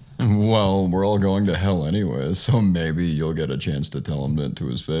 Well, we're all going to hell anyway, so maybe you'll get a chance to tell him that to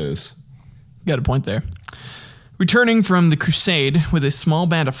his face. Got a point there. Returning from the crusade with a small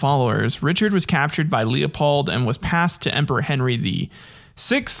band of followers, Richard was captured by Leopold and was passed to Emperor Henry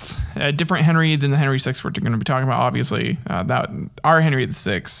VI, a different Henry than the Henry VI we're going to be talking about, obviously. That our Henry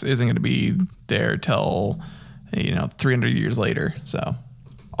VI isn't going to be there till 300 years later, so...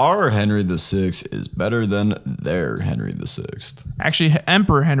 Our Henry VI is better than their Henry VI. Actually,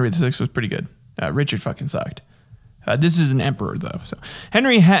 Emperor Henry VI was pretty good. Richard fucking sucked. This is an emperor, though. So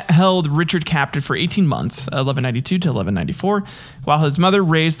Henry held Richard captive for 18 months, 1192 to 1194, while his mother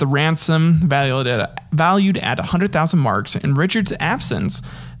raised the ransom valued at 100,000 marks. In Richard's absence,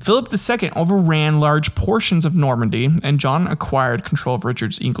 Philip II overran large portions of Normandy, and John acquired control of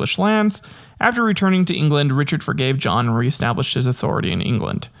Richard's English lands. After returning to England, Richard forgave John and reestablished his authority in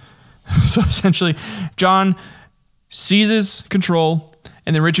England. So essentially, John seizes control,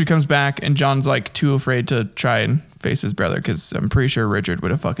 and then Richard comes back, and John's like too afraid to try and face his brother because I'm pretty sure Richard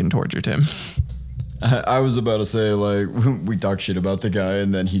would have fucking tortured him. I was about to say, like, we talk shit about the guy,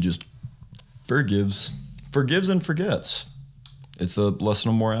 and then he just forgives and forgets. It's a lesson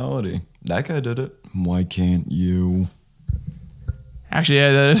of morality. That guy did it. Why can't you? Actually,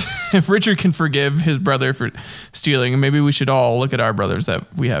 yeah, if Richard can forgive his brother for stealing, maybe we should all look at our brothers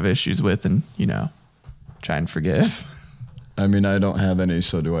that we have issues with and, you know, try and forgive. I mean, I don't have any,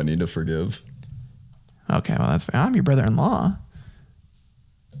 so do I need to forgive? Okay, well, that's fair. I'm your brother-in-law.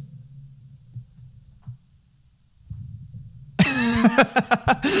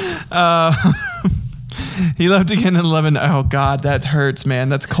 He left again in 11. Oh, God, that hurts, man.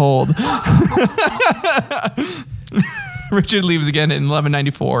 That's cold. Richard leaves again in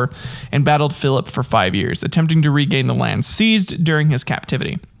 1194 and battled Philip for 5 years, attempting to regain the land seized during his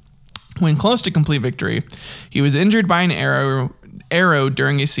captivity. When close to complete victory, he was injured by an arrow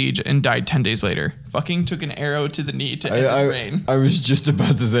during a siege and died 10 days later. Fucking took an arrow to the knee to end his reign. I was just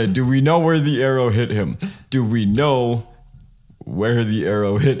about to say, do we know where the arrow hit him? Do we know where the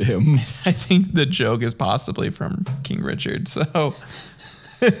arrow hit him? I think the joke is possibly from King Richard, so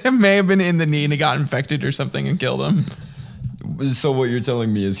it may have been in the knee and it got infected or something and killed him. So what you're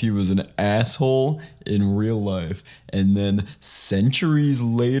telling me is he was an asshole in real life, and then centuries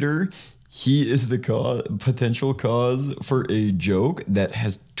later, he is the potential cause for a joke that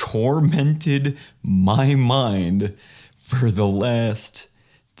has tormented my mind for the last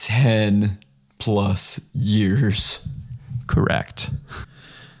 10 plus years. Correct.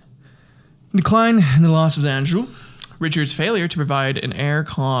 Decline and the loss of Anjou. Richard's failure to provide an heir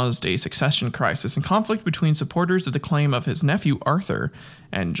caused a succession crisis and conflict between supporters of the claim of his nephew Arthur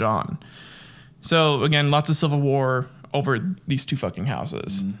and John. So again, lots of civil war over these two fucking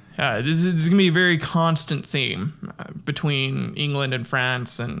houses. This is going to be a very constant theme between England and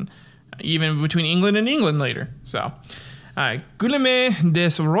France, and even between England and England later. So, Guillaume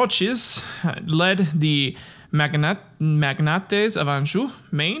des Roches led the magnates of Anjou,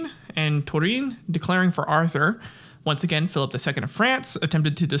 Maine, and Touraine, declaring for Arthur. Once again, Philip II of France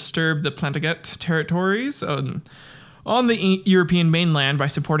attempted to disturb the Plantagenet territories on the European mainland by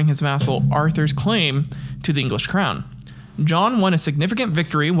supporting his vassal Arthur's claim to the English crown. John won a significant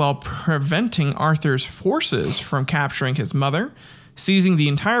victory while preventing Arthur's forces from capturing his mother, seizing the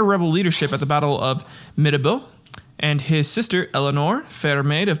entire rebel leadership at the Battle of Middelburg, and his sister Eleanor, fair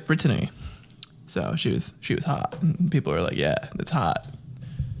maid of Brittany. So she was hot. And people are like, yeah, that's hot.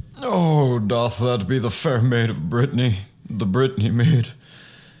 Oh, doth that be the fair maid of Brittany, the Brittany maid?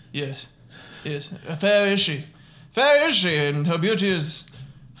 Yes. Fair is she, and her beauty is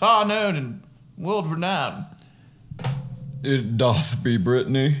far known and world renowned. It doth be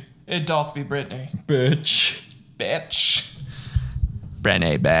Brittany. It doth be Brittany. Bitch.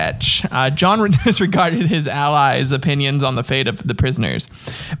 Brittany, bitch. John disregarded his allies' opinions on the fate of the prisoners.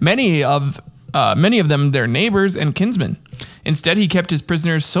 Many of them their neighbors and kinsmen. Instead, he kept his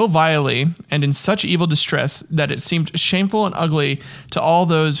prisoners so vilely and in such evil distress that it seemed shameful and ugly to all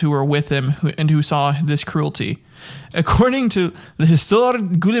those who were with him and who saw this cruelty. According to the Histoire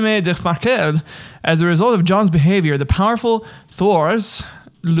Guillaume de Marquel, as a result of John's behavior, the powerful Thors,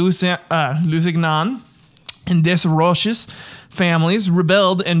 Lusignan, and des Roches families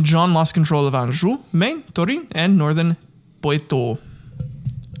rebelled, and John lost control of Anjou, Maine, Touraine, and northern Poitou.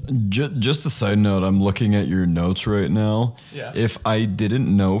 Just a side note, I'm looking at your notes right now. Yeah. If I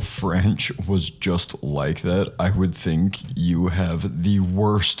didn't know French was just like that, I would think you have the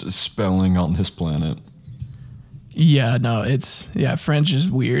worst spelling on this planet. Yeah, no, French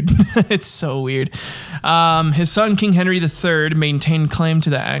is weird. It's so weird. His son, King Henry III, maintained claim to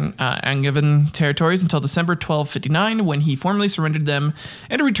the Angevin territories until December 1259, when he formally surrendered them,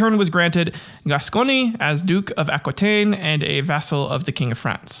 and a return was granted Gascony as Duke of Aquitaine and a vassal of the King of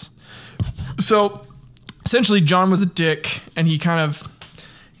France. So, essentially, John was a dick, and he kind of,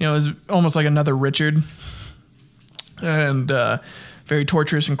 is almost like another Richard, and very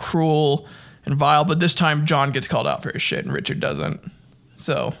torturous and cruel and vile, but this time John gets called out for his shit and Richard doesn't.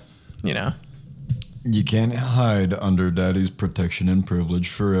 So, You can't hide under daddy's protection and privilege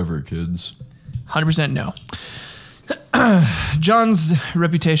forever, kids. 100% no. John's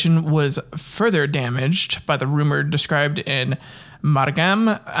reputation was further damaged by the rumor described in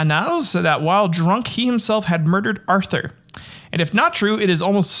Margam Annals that while drunk, he himself had murdered Arthur. And if not true, it is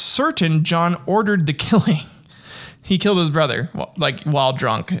almost certain John ordered the killing. He killed his brother, while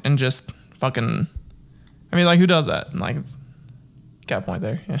drunk, and just fucking... I mean, who does that? Got a point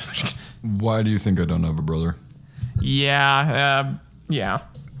there. Yeah. Why do you think I don't have a brother? Yeah.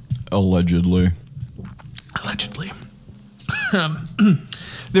 Allegedly.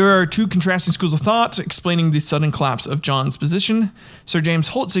 There are two contrasting schools of thought explaining the sudden collapse of John's position. Sir James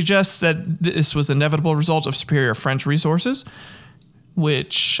Holt suggests that this was an inevitable result of superior French resources,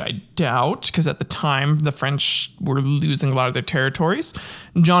 which I doubt, because at the time the French were losing a lot of their territories.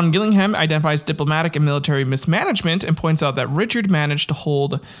 John Gillingham identifies diplomatic and military mismanagement and points out that Richard managed to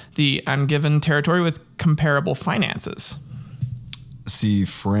hold the Angevin territory with comparable finances. See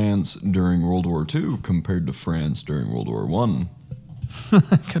France during World War II compared to France during World War I.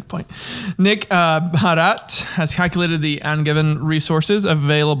 Good point. Nick Barat has calculated the Angevin resources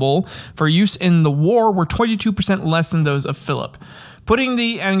available for use in the war were 22% less than those of Philip, putting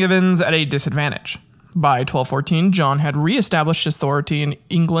the Angevins at a disadvantage. By 1214, John had re-established his authority in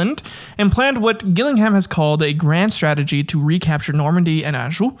England and planned what Gillingham has called a grand strategy to recapture Normandy and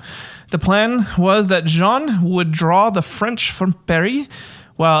Anjou. The plan was that John would draw the French from Paris,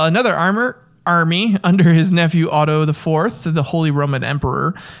 while another army under his nephew Otto IV, the Holy Roman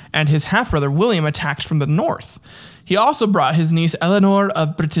Emperor, and his half-brother William attacked from the north. He also brought his niece Eleanor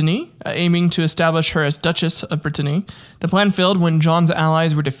of Brittany, aiming to establish her as Duchess of Brittany. The plan failed when John's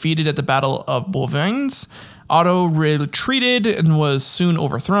allies were defeated at the Battle of Bouvines. Otto retreated and was soon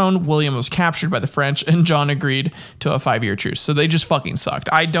overthrown. William was captured by the French, and John agreed to a 5-year truce. So they just fucking sucked.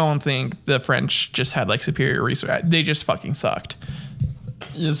 I don't think the French just had superior resources. They just fucking sucked.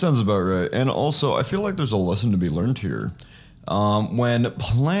 Yeah, it sounds about right. And also, I feel like there's a lesson to be learned here. When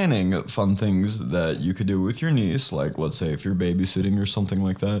planning fun things that you could do with your niece, like let's say if you're babysitting or something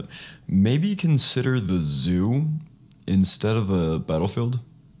like that, maybe consider the zoo instead of a battlefield.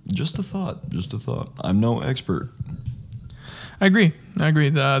 Just a thought. I'm no expert. I agree.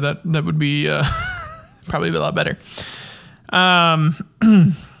 That would be probably a lot better.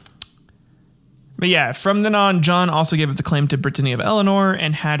 But yeah, from then on, John also gave up the claim to Brittany of Eleanor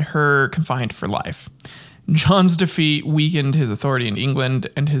and had her confined for life. John's defeat weakened his authority in England,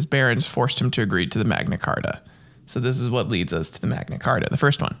 and his barons forced him to agree to the Magna Carta. So this is what leads us to the Magna Carta, the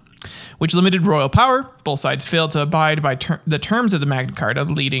first one, which limited royal power. Both sides failed to abide by the terms of the Magna Carta,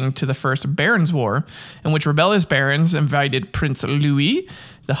 leading to the First Barons' War, in which rebellious barons invited Prince Louis,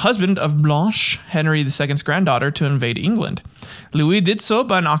 the husband of Blanche, Henry II's granddaughter, to invade England. Louis did so,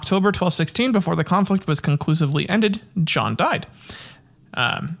 but in October 1216, before the conflict was conclusively ended, John died.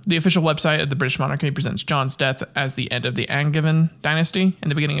 The official website of the British monarchy presents John's death as the end of the Angevin dynasty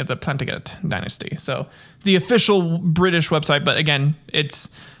and the beginning of the Plantagenet dynasty. So the official British website, but again, it's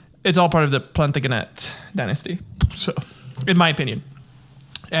all part of the Plantagenet dynasty. So, in my opinion,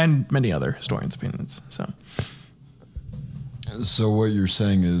 and many other historians' opinions. So what you're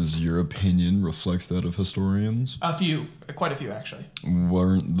saying is your opinion reflects that of historians? Quite a few actually.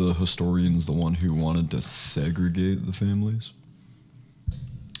 Weren't the historians the one who wanted to segregate the families?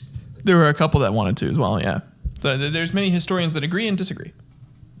 There were a couple that wanted to as well, yeah. So there's many historians that agree and disagree.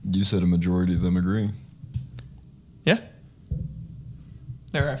 You said a majority of them agree. Yeah.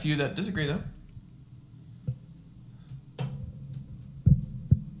 There are a few that disagree, though.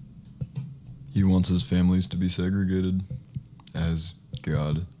 He wants his families to be segregated as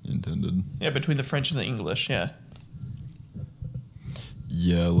God intended. Yeah, between the French and the English, yeah.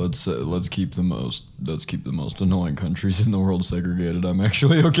 Yeah, let's keep the most annoying countries in the world segregated. I'm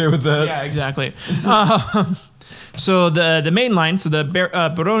actually okay with that. Yeah, exactly. So the main line,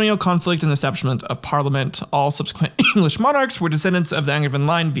 the baronial conflict and the establishment of Parliament, all subsequent English monarchs were descendants of the Angevin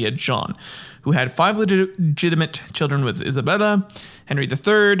line via John, who had 5 legitimate children with Isabella, Henry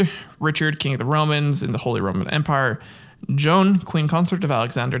III, Richard, King of the Romans in the Holy Roman Empire, Joan, Queen Consort of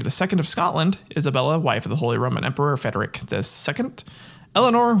Alexander II of Scotland, Isabella, wife of the Holy Roman Emperor Frederick II,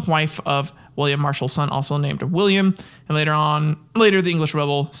 Eleanor, wife of William Marshall's son, also named William, and later the English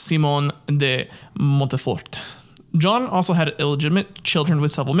rebel Simon de Montfort. John also had illegitimate children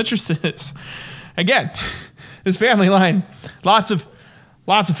with several mistresses. Again, this family line, lots of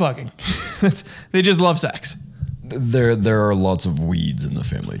fucking. They just love sex. There are lots of weeds in the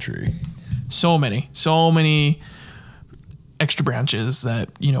family tree. So many extra branches that,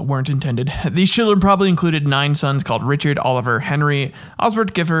 weren't intended. These children probably included 9 sons called Richard, Oliver, Henry,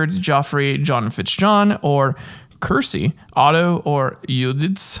 Osbert, Gifford, Geoffrey, John Fitzjohn, or Kersey, Otto or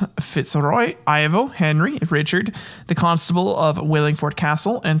Judith Fitzroy, Ivo, Henry, Richard, the constable of Willingford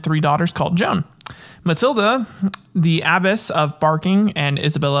Castle, and 3 daughters called Joan. Matilda, the abbess of Barking, and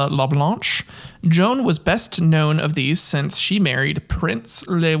Isabella La Blanche. Joan was best known of these since she married Prince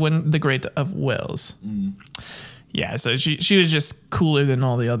Lewin the Great of Wales. Yeah, so she was just cooler than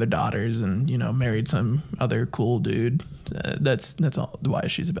all the other daughters, and married some other cool dude. That's all why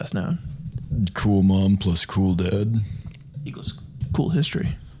she's the best known. Cool mom plus cool dad Equals cool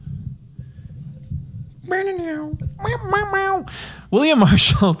history. William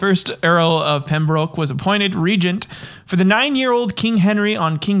Marshall, 1st Earl of Pembroke, was appointed regent for the 9-year-old King Henry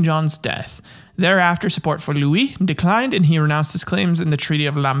on King John's death. Thereafter, support for Louis declined, and he renounced his claims in the Treaty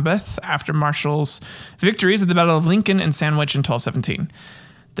of Lambeth after Marshall's victories at the Battle of Lincoln and Sandwich in 1217.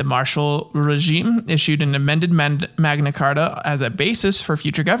 The Marshall regime issued an amended Magna Carta as a basis for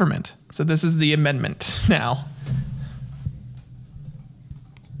future government. So this is the amendment now.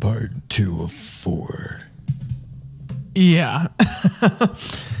 Part 2 of 4. Yeah.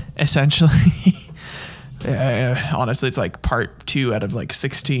 Essentially. Honestly, it's like part 2 out of like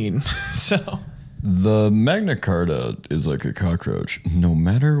 16. So The Magna Carta is like a cockroach. No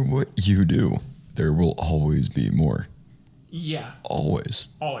matter what you do, there will always be more. yeah, Always.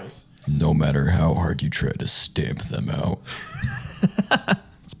 always. No matter how hard you try to stamp them out.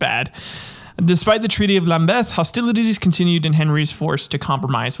 It's bad. Despite the Treaty of Lambeth, hostilities continued and Henry's forced to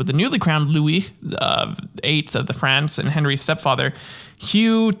compromise with the newly crowned Louis VIII of the France and Henry's stepfather,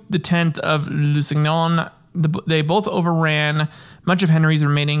 Hugh X of Lusignan. They both overran much of Henry's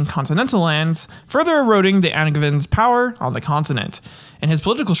remaining continental lands, further eroding the Angevins' power on the continent. In his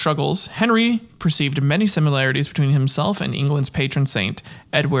political struggles, Henry perceived many similarities between himself and England's patron saint,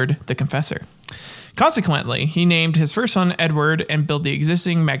 Edward the Confessor. Consequently, he named his first son Edward and built the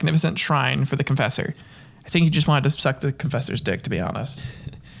existing magnificent shrine for the Confessor. I think he just wanted to suck the Confessor's dick, to be honest.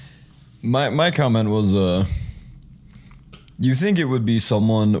 My comment was, you think it would be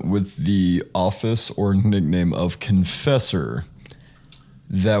someone with the office or nickname of Confessor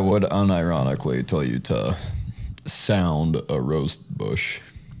that would unironically tell you to sound a rose bush.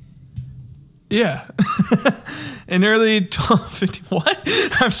 Yeah. In early 1250, what?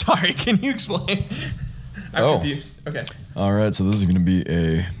 I'm sorry, can you explain? I'm confused. Okay. All right, so this is going to be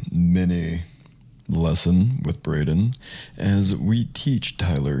a mini lesson with Braden as we teach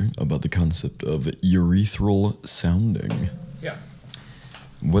Tyler about the concept of urethral sounding. Yeah.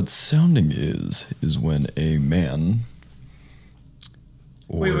 What sounding is when a man...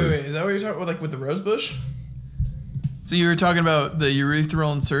 Wait. Is that what you're talking about, like with the rose bush? So you were talking about the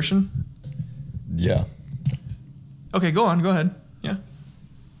urethral insertion? Yeah. Okay, go on. Go ahead. Yeah.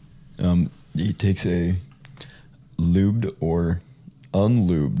 He takes a lubed or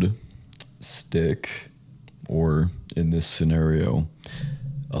unlubed stick, or in this scenario,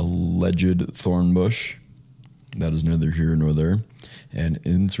 a alleged thorn bush, that is neither here nor there, and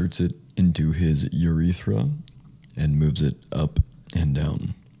inserts it into his urethra and moves it up and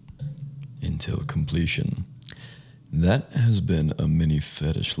down until completion. That has been a mini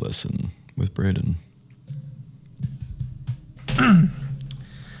fetish lesson with Braden.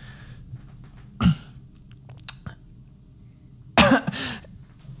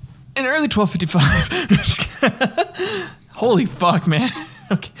 In early 1255, holy fuck, man.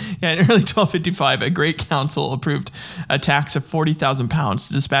 Okay. Yeah, in early 1255, a great council approved a tax of 40,000 pounds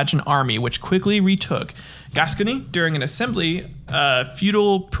to dispatch an army, which quickly retook Gascony. During an assembly,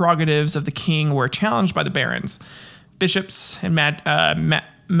 feudal prerogatives of the king were challenged by the barons, bishops, and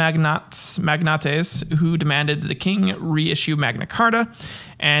magnates, who demanded that the king reissue Magna Carta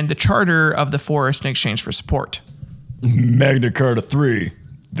and the charter of the forest in exchange for support. Magna Carta 3.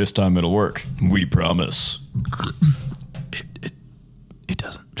 This time it'll work. We promise. It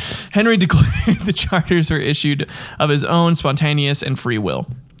doesn't. Henry declared the charters were issued of his own spontaneous and free will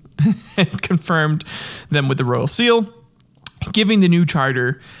and confirmed them with the royal seal, giving the new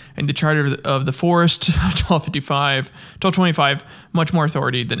charter and the charter of the forest of 1225 much more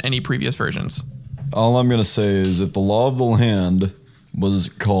authority than any previous versions. All I'm going to say is if the law of the land was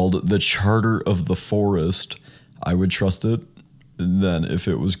called the Charter of the Forest, I would trust it than if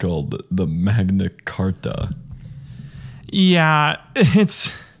it was called the Magna Carta. Yeah,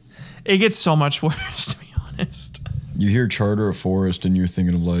 it gets so much worse, to be honest. You hear Charter of Forest and you're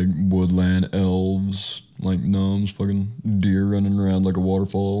thinking of like woodland elves, like gnomes, fucking deer running around like a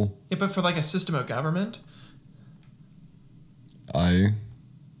waterfall. Yeah, but for like a system of government? I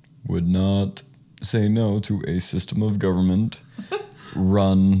would not say no to a system of government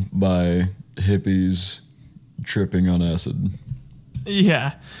run by hippies tripping on acid.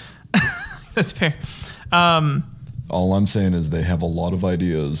 Yeah, that's fair. All I'm saying is they have a lot of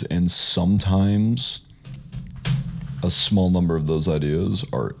ideas, and sometimes a small number of those ideas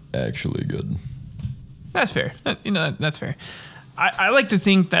are actually good. That's fair. That's fair. I like to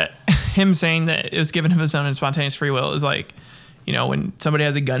think that him saying that it was given of his own and spontaneous free will is like, when somebody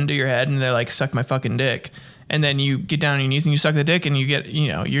has a gun to your head and they're like, suck my fucking dick. And then you get down on your knees and you suck the dick and you get,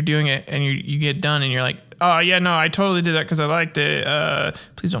 you're doing it and you get done and you're like, oh, yeah, no, I totally did that because I liked it.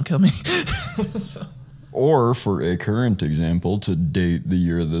 Please don't kill me. So. Or, for a current example, to date the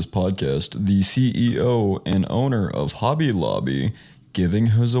year of this podcast, the CEO and owner of Hobby Lobby giving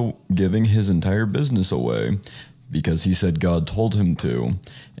his entire business away because he said God told him to.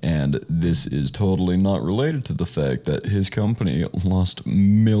 And this is totally not related to the fact that his company lost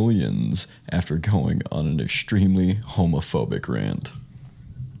millions after going on an extremely homophobic rant.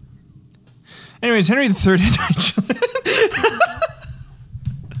 Anyways, Henry III had 9 children.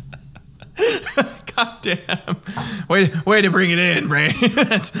 God damn. Way to bring it in, Bray.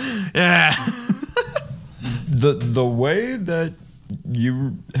 Yeah. The way that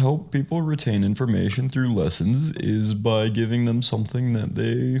you help people retain information through lessons is by giving them something that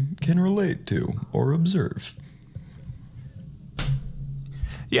they can relate to or observe.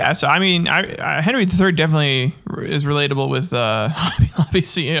 Yeah, so I mean, Henry III definitely is relatable with Hobby Lobby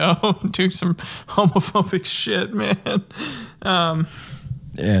CEO doing some homophobic shit, man.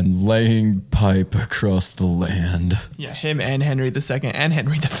 And laying pipe across the land. Yeah, him and Henry II and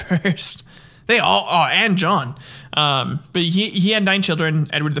Henry I. They all, and John. But he had 9 children: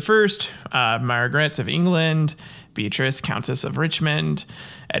 Edward I, Margaret of England, Beatrice, Countess of Richmond,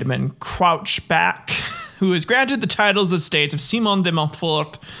 Edmund Crouchback, who was granted the titles of states of Simon de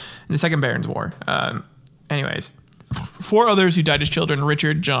Montfort in the Second Barons' War. Anyways, 4 others who died as children: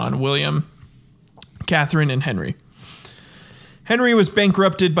 Richard, John, William, Catherine, and Henry. Henry was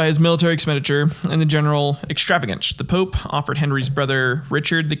bankrupted by his military expenditure and the general extravagance. The Pope offered Henry's brother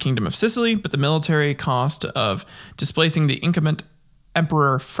Richard the kingdom of Sicily, but the military cost of displacing the incumbent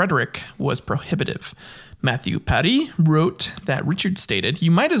Emperor Frederick was prohibitive. Matthew Paris wrote that Richard stated,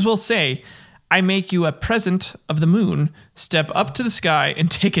 "You might as well say, I make you a present of the moon, step up to the sky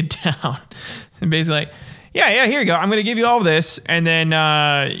and take it down." And basically like, yeah, here you go. I'm going to give you all of this. And then,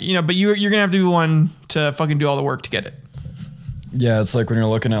 but you're going to have to be one to fucking do all the work to get it. Yeah, it's like when you're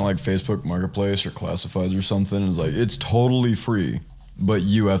looking at like Facebook Marketplace or Classifieds or something, it's like, it's totally free, but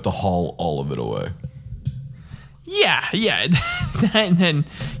you have to haul all of it away. Yeah. And then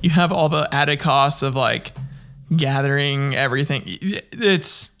you have all the added costs of like gathering everything.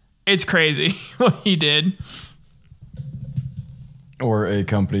 It's crazy what he did. Or a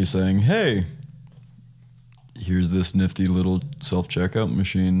company saying, hey, here's this nifty little self-checkout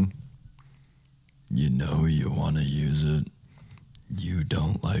machine. You know you want to use it. You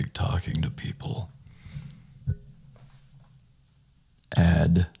don't like talking to people.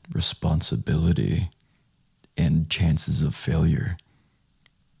 Add responsibility and chances of failure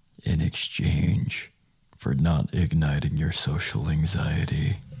in exchange for not igniting your social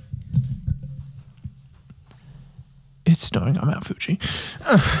anxiety. It's snowing on Mount Fuji.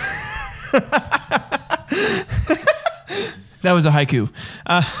 That was a haiku.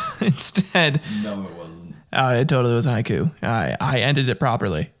 Instead... No, it wasn't. It totally was a haiku. I ended it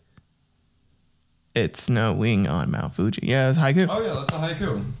properly. It's snowing on Mount Fuji. Yeah, it's haiku. Oh, yeah, that's a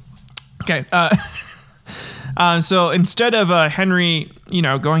haiku. Okay. So instead of Henry,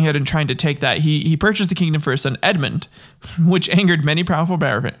 going ahead and trying to take that, he purchased the kingdom for his son Edmund, which angered many powerful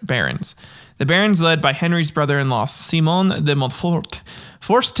barons. The barons, led by Henry's brother-in-law Simon de Montfort,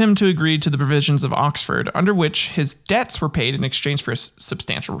 forced him to agree to the provisions of Oxford, under which his debts were paid in exchange for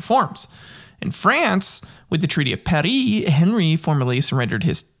substantial reforms. In France, with the Treaty of Paris, Henry formally surrendered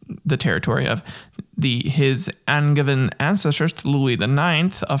the territory of his Angevin ancestors to Louis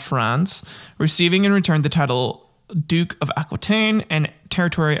IX of France, receiving in return the title Duke of Aquitaine and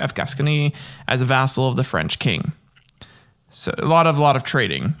territory of Gascony as a vassal of the French king. So a lot of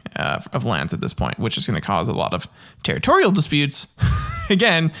trading of lands at this point, which is going to cause a lot of territorial disputes,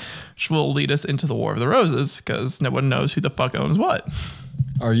 again, which will lead us into the War of the Roses, because no one knows who the fuck owns what.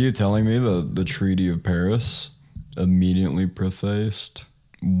 Are you telling me the Treaty of Paris immediately prefaced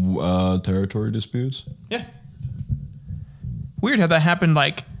territory disputes? Yeah. Weird how that happened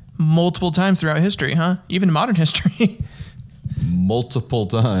like multiple times throughout history, huh? Even modern history. Multiple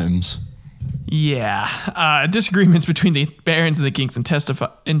times. Yeah. Disagreements between the barons and the kings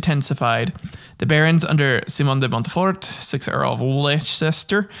intensified. The barons under Simon de Montfort, 6th Earl of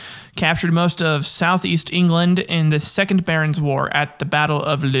Leicester, captured most of southeast England in the Second Barons' War at the Battle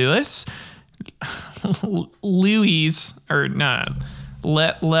of Lewes. I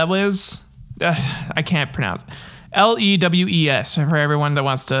can't pronounce it. Lewes, for everyone that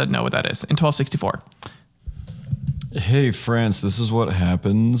wants to know what that is, in 1264. Hey, France, this is what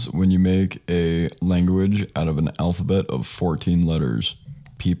happens when you make a language out of an alphabet of 14 letters.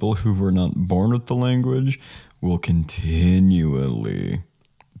 People who were not born with the language will continually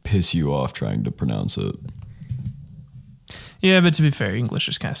piss you off trying to pronounce it. Yeah, but to be fair, English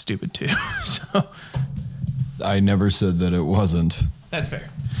is kind of stupid too. So I never said that it wasn't. that's fair.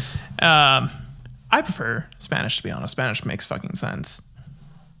 I prefer Spanish, to be honest. Spanish makes fucking sense.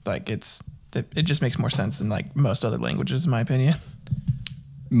 Like it just makes more sense than like most other languages, in my opinion.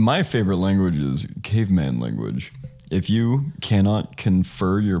 My favorite language is caveman language. If you cannot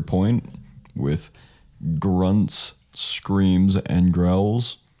confer your point with grunts, screams, and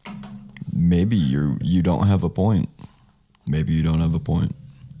growls, maybe you don't have a point. Maybe you don't have a point.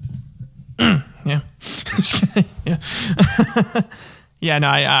 Yeah. Yeah. Yeah, no,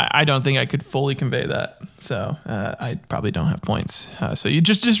 I don't think I could fully convey that. So I probably don't have points. So you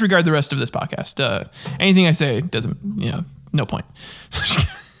just disregard the rest of this podcast. Anything I say doesn't, no point.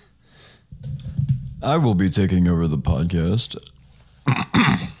 I will be taking over the podcast.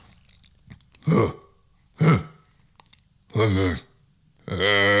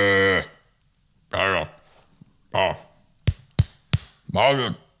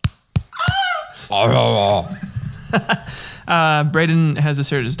 Braden has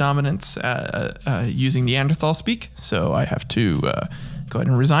asserted his dominance using Neanderthal speak, so I have to go ahead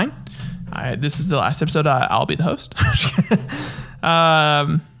and resign. This is the last episode. I'll be the host.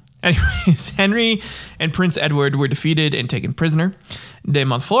 Anyways, Henry and Prince Edward were defeated and taken prisoner. De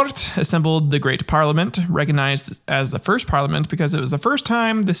Montfort assembled the Great Parliament, recognized as the first parliament because it was the first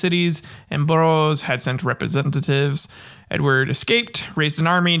time the cities and boroughs had sent representatives. Edward escaped, raised an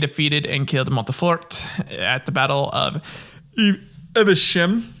army, defeated and killed Montfort at the Battle of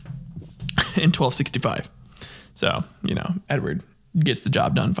Evesham in 1265. So, Edward gets the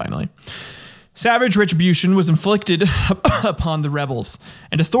job done finally. Savage retribution was inflicted upon the rebels,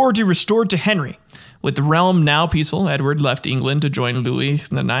 and authority restored to Henry. With the realm now peaceful, Edward left England to join Louis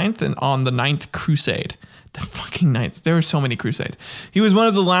IX and on the Ninth Crusade. The fucking ninth. There were so many crusades. He was one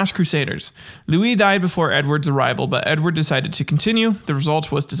of the last crusaders. Louis died before Edward's arrival, but Edward decided to continue. The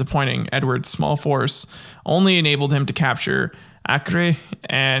result was disappointing. Edward's small force only enabled him to capture Acre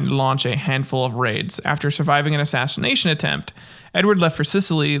and launch a handful of raids. After surviving an assassination attempt, Edward left for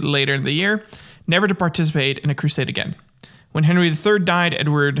Sicily later in the year, never to participate in a crusade again. When Henry III died,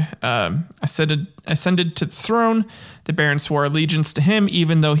 Edward ascended to the throne. The barons swore allegiance to him,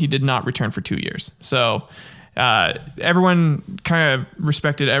 even though he did not return for 2 years. So everyone kind of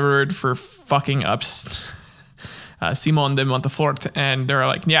respected Edward for fucking up Simon de Montfort, and they're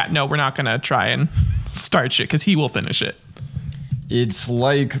like, yeah, no, we're not going to try and start shit, because he will finish it. It's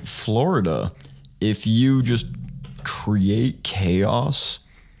like Florida. If you just create chaos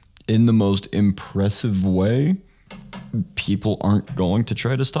in the most impressive way, people aren't going to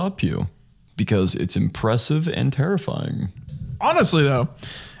try to stop you because it's impressive and terrifying. Honestly, though,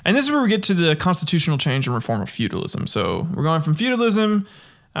 and this is where we get to the constitutional change and reform of feudalism. So we're going from feudalism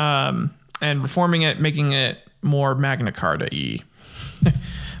and reforming it, making it more Magna Carta-y.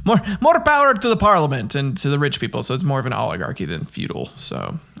 more power to the parliament and to the rich people. So it's more of an oligarchy than feudal.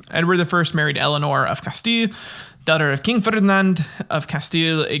 So Edward I married Eleanor of Castile, daughter of King Ferdinand of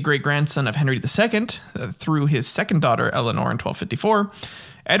Castile, a great-grandson of Henry II, through his second daughter, Eleanor, in 1254.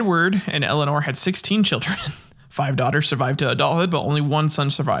 Edward and Eleanor had 16 children. 5 daughters survived to adulthood, but only one son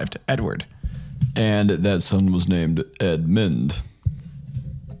survived, Edward. And that son was named Edmund.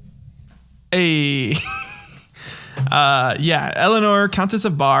 Eleanor, Countess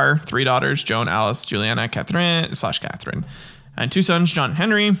of Bar, 3 daughters, Joan, Alice, Juliana, Catherine, and 2 sons, John and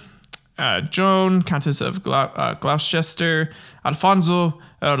Henry. Joan, Countess of Gloucester, Alfonso,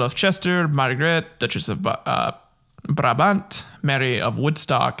 Earl of Chester, Margaret, Duchess of Brabant, Mary of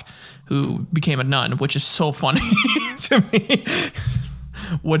Woodstock, who became a nun, which is so funny to me.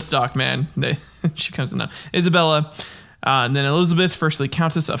 Woodstock, man. She becomes a nun. Isabella, and then Elizabeth, firstly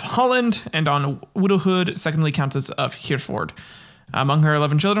Countess of Holland, and on widowhood, secondly Countess of Hereford. Among her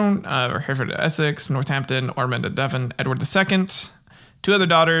 11 children were Hereford of Essex, Northampton, Ormond of Devon, Edward II, 2 other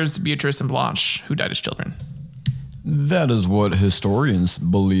daughters, Beatrice and Blanche, who died as children. That is what historians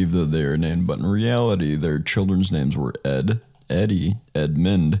believe that they are named, but in reality, their children's names were Ed, Eddie,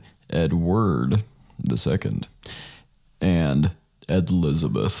 Edmund, Edward II, and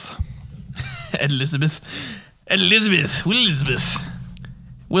Elizabeth. Elizabeth.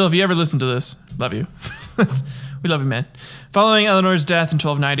 Will, if you ever listen to this, love you. We love you, man. Following Eleanor's death in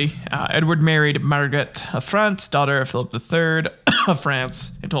 1290, Edward married Margaret of France, daughter of Philip III. of France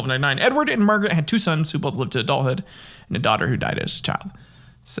in 1299. Edward and Margaret had 2 sons who both lived to adulthood and a daughter who died as a child.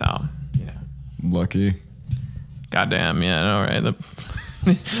 So, yeah. Lucky. Goddamn, yeah, I know, right?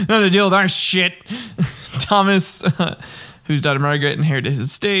 Nothing to deal with our shit. Thomas, whose daughter Margaret inherited his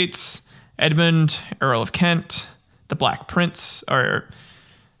estates. Edmund, Earl of Kent, the Black Prince,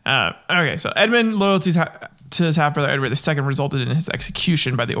 okay, so Edmund, loyalty to his half-brother Edward II resulted in his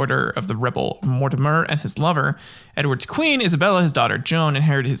execution by the order of the rebel Mortimer, and his lover, Edward's queen, Isabella, his daughter Joan,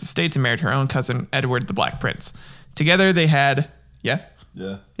 inherited his estates and married her own cousin, Edward the Black Prince. Together they had, yeah,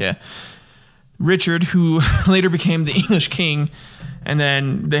 Richard, who later became the English king, and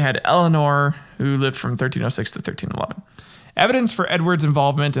then they had Eleanor, who lived from 1306 to 1311. Evidence for Edward's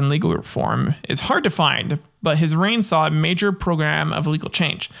involvement in legal reform is hard to find, but his reign saw a major program of legal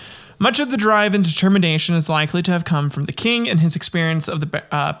change. Much of the drive and determination is likely to have come from the king and his experience of the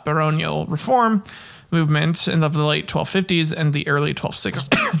baronial reform movement in the late 1250s and the early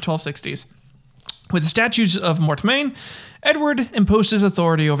 1260s. With the statutes of Mortmain, Edward imposed his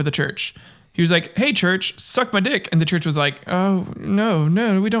authority over the church. He was like, hey, church, suck my dick. And the church was like, oh,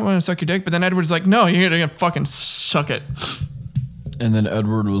 no, we don't want to suck your dick. But then Edward's like, no, you're going to fucking suck it. And then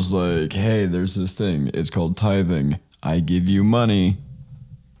Edward was like, hey, there's this thing. It's called tithing. I give you money.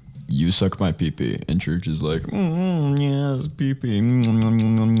 You suck my pee-pee. And church is like, yeah, it's pee-pee.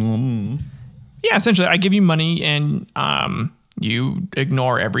 Yeah, essentially, I give you money and you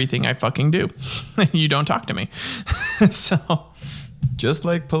ignore everything I fucking do. You don't talk to me. So. Just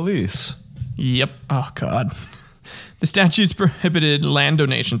like police. Yep. Oh, God. The statutes prohibited land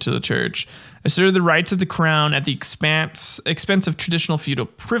donation to the church, asserted the rights of the crown at the expense of traditional feudal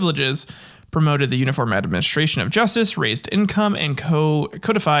privileges, promoted the uniform administration of justice, raised income, and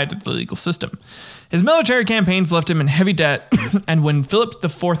codified the legal system. His military campaigns left him in heavy debt, and when Philip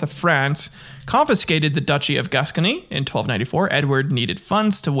IV of France confiscated the Duchy of Gascony in 1294, Edward needed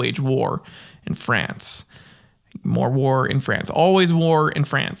funds to wage war in France. More war in France. Always war in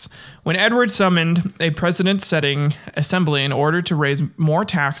France. When Edward summoned a precedent-setting assembly in order to raise more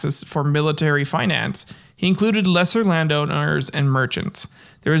taxes for military finance, he included lesser landowners and merchants.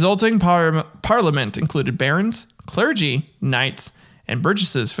 The resulting parliament included barons, clergy, knights, and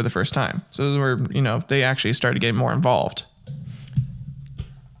burgesses for the first time. So those were, they actually started getting more involved.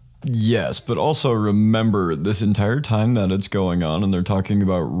 Yes, but also remember, this entire time that it's going on and they're talking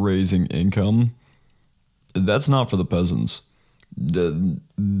about raising income, that's not for the peasants.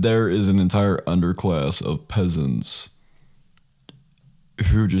 There is an entire underclass of peasants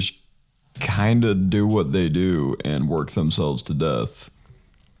who just kind of do what they do and work themselves to death.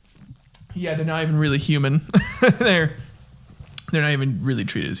 Yeah, they're not even really human. They're not even really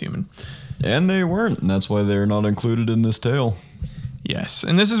treated as human. And they weren't, and that's why they're not included in this tale. Yes,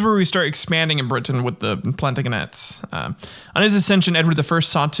 and this is where we start expanding in Britain with the Plantagenets. On his ascension, Edward I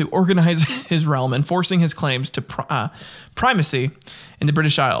sought to organize his realm, enforcing his claims to primacy in the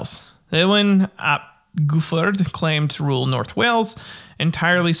British Isles. Lewin ap Gwrthod claimed to rule North Wales,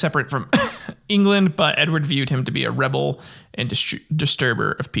 entirely separate from England, but Edward viewed him to be a rebel and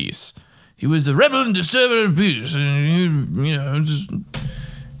disturber of peace. He was a rebel and disturber of peace, and he, just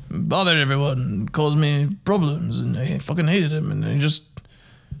bothered everyone, caused me problems, and I fucking hated him, and I just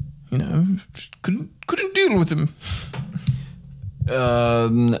couldn't deal with him.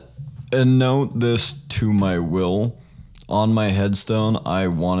 And note this to my will. On my headstone, I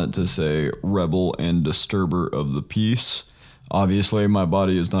want it to say rebel and disturber of the peace. Obviously, my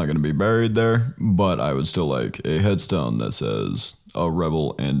body is not going to be buried there, but I would still like a headstone that says a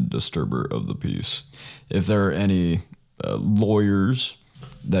rebel and disturber of the peace. If there are any lawyers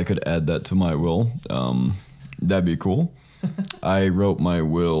that could add that to my will, that'd be cool. I wrote my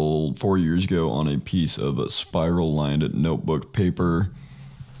will 4 years ago on a piece of a spiral-lined notebook paper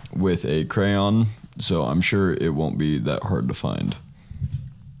with a crayon, so I'm sure it won't be that hard to find.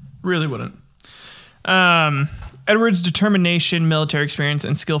 Really wouldn't. Edward's determination, military experience,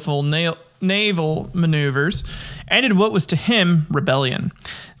 and skillful naval maneuvers ended what was to him rebellion.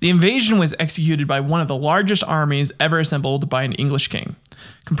 The invasion was executed by one of the largest armies ever assembled by an English king,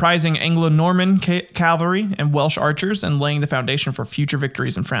 comprising Anglo-Norman cavalry and Welsh archers, and laying the foundation for future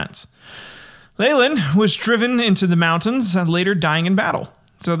victories in France. Leyland was driven into the mountains and later dying in battle.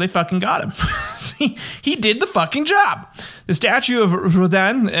 So they fucking got him. He did the fucking job. The statue of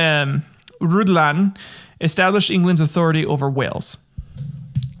Rhuddlan established England's authority over Wales.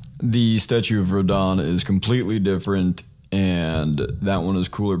 The statue of Rhuddlan is completely different, and that one is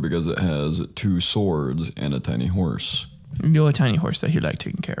cooler because it has 2 swords and a tiny horse. You're a tiny horse that you like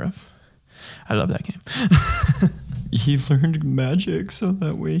taking care of. I love that game. He learned magic so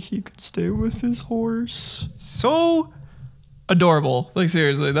that way he could stay with his horse. So adorable. Like,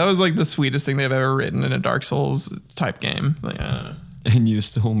 seriously, that was like the sweetest thing they've ever written in a Dark Souls type game. Like, And you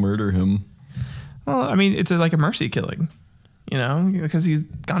still murder him. well, I mean, it's like a mercy killing, you know, because he's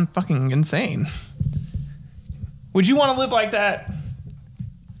gone fucking insane. Would you want to live like that?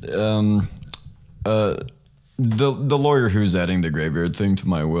 The lawyer who's adding the graveyard thing to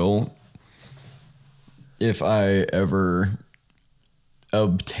my will, if I ever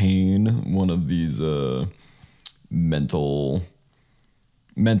obtain one of these mental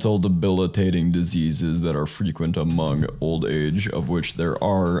debilitating diseases that are frequent among old age, of which there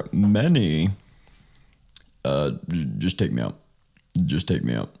are many, just take me out. Just take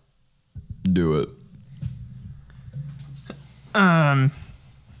me out. Do it.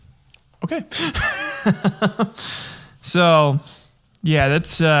 Okay. So, yeah,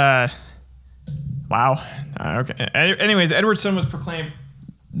 that's wow. Okay. Anyways, Edward's son was proclaimed.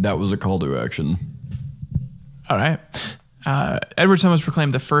 That was a call to action. All right. Edward's son was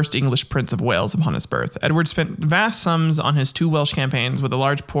proclaimed the first English Prince of Wales upon his birth. Edward spent vast sums on his 2 Welsh campaigns, with a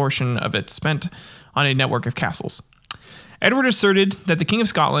large portion of it spent on a network of castles. Edward asserted that the King of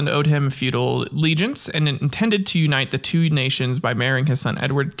Scotland owed him feudal allegiance and intended to unite the 2 nations by marrying his son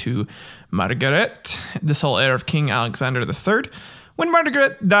Edward to Margaret, the sole heir of King Alexander III. When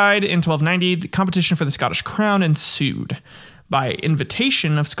Margaret died in 1290, the competition for the Scottish crown ensued. By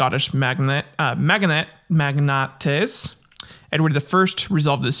invitation of Scottish magnates, Edward I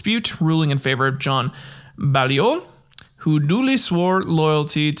resolved the dispute, ruling in favor of John Balliol, who duly swore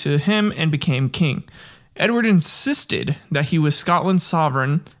loyalty to him and became king. Edward insisted that he was Scotland's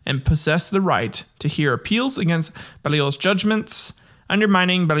sovereign and possessed the right to hear appeals against Balliol's judgments,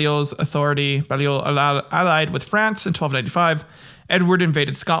 undermining Balliol's authority. Balliol allied with France in 1295. Edward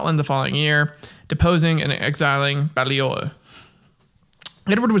invaded Scotland the following year, deposing and exiling Balliol.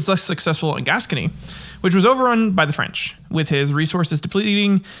 Edward was less successful in Gascony, which was overrun by the French. With his resources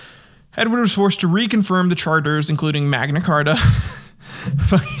depleting, Edward was forced to reconfirm the charters, including Magna Carta.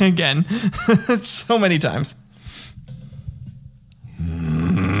 Again, so many times.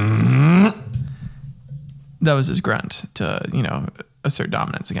 That was his grunt to, assert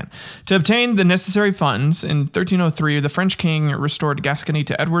dominance again. To obtain the necessary funds, in 1303, the French king restored Gascony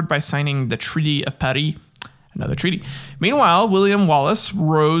to Edward by signing the Treaty of Paris. Another treaty. Meanwhile, William Wallace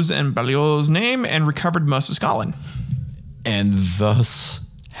rose in Balliol's name and recovered most of Scotland. And Thus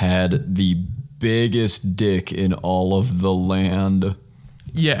had the biggest dick in all of the land.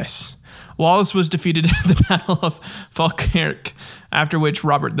 Yes. Wallace was defeated at the Battle of Falkirk, after which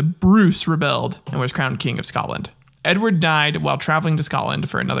Robert the Bruce rebelled and was crowned King of Scotland. Edward died while traveling to Scotland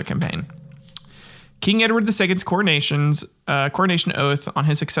for another campaign. King Edward II's coronation oath on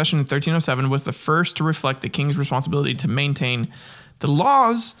his succession in 1307 was the first to reflect the king's responsibility to maintain the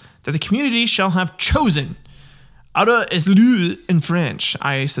laws that the community shall have chosen. Ara es lu in French.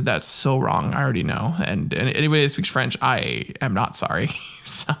 I said that so wrong. I already know. And anybody that speaks French, I am not sorry.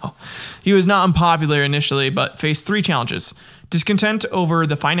 So he was not unpopular initially, but faced 3 challenges: discontent over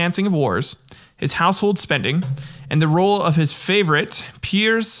the financing of wars, his household spending, and the role of his favorite,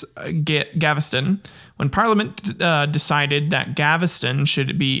 Piers Gaveston. When Parliament decided that Gaveston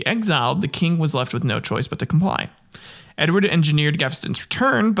should be exiled, the king was left with no choice but to comply. Edward engineered Gaveston's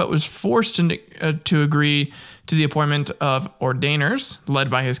return, but was forced to agree to the appointment of ordainers, led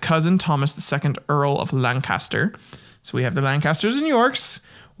by his cousin Thomas II, Earl of Lancaster. So we have the Lancasters and Yorks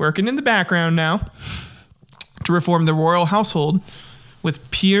working in the background now to reform the royal household, with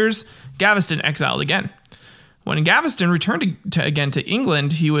Piers Gaveston exiled again. When Gaveston returned again to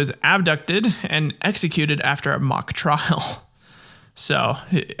England, he was abducted and executed after a mock trial. So,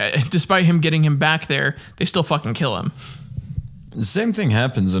 despite him getting him back there, they still fucking kill him. The same thing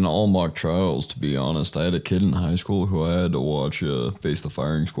happens in all mock trials, to be honest. I had a kid in high school who I had to watch face the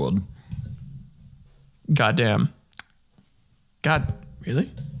firing squad. Goddamn. God,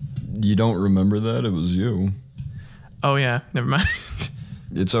 really? You don't remember that? It was you. Oh, yeah. Never mind.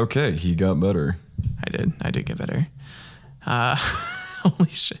 It's okay. He got better. I did get better. Holy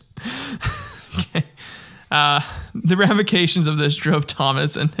shit. Okay. The ramifications of this drove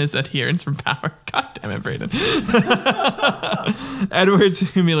Thomas and his adherents from power. God damn it, Brayden. Edward's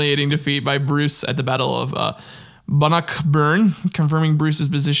humiliating defeat by Bruce at the Battle of Bannockburn, confirming Bruce's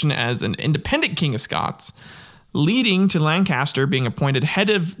position as an independent king of Scots, leading to Lancaster being appointed head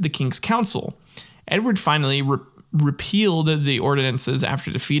of the King's Council. Edward finally repealed the ordinances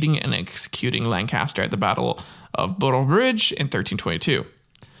after defeating and executing Lancaster at the Battle of Boroughbridge in 1322.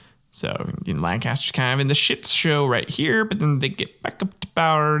 So Lancaster's kind of in the shit show right here, but then they get back up to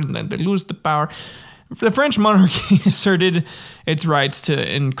power, and then they lose the power. The French monarchy asserted its rights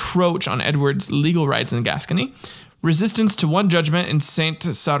to encroach on Edward's legal rights in Gascony, Resistance to one judgment in Saint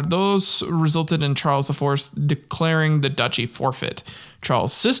Sardos resulted in Charles IV declaring the duchy forfeit.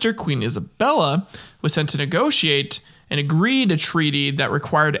 Charles' sister, Queen Isabella, was sent to negotiate and agreed a treaty that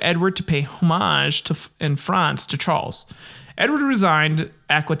required Edward to pay homage in France to Charles. Edward resigned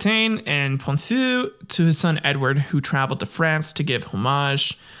Aquitaine and Ponthieu to his son Edward, who traveled to France to give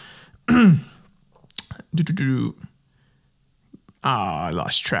homage. I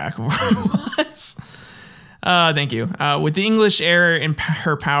lost track of where it was. Thank you. With the English heir in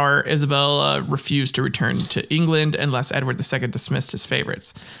her power, Isabella refused to return to England unless Edward II dismissed his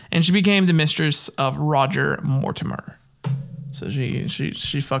favorites, and she became the mistress of Roger Mortimer. So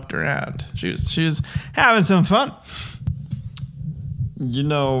she fucked around. She was having some fun. You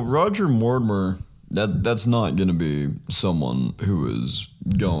know, Roger Mortimer, that's not going to be someone who is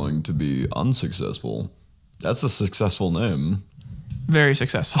going to be unsuccessful. That's a successful name. Very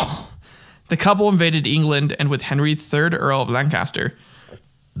successful. The couple invaded England and with Henry III, Earl of Lancaster,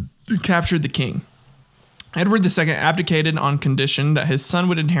 captured the king. Edward II abdicated on condition that his son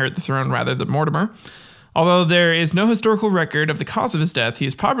would inherit the throne rather than Mortimer. Although there is no historical record of the cause of his death, he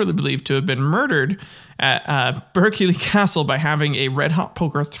is probably believed to have been murdered at Berkeley Castle by having a red-hot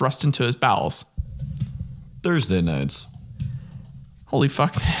poker thrust into his bowels. Thursday nights. Holy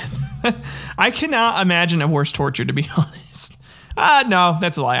fuck, man. I cannot imagine a worse torture, to be honest. No,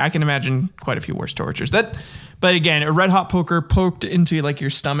 that's a lie. I can imagine quite a few worse tortures. But again, a red-hot poker poked into like your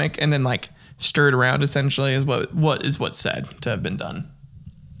stomach and then like stirred around essentially is what's said to have been done.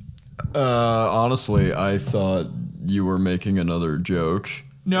 Honestly, I thought you were making another joke.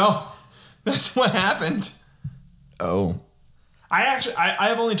 No, that's what happened. Oh. I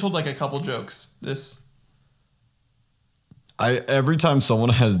have only told like a couple jokes. Every time someone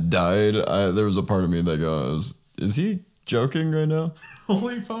has died, there was a part of me that goes, is he joking right now?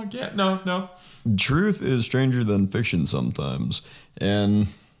 Holy fuck, yeah. No. Truth is stranger than fiction sometimes. And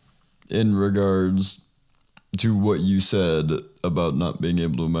in regards to what you said about not being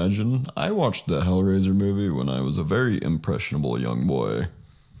able to imagine, I watched the Hellraiser movie when I was a very impressionable young boy.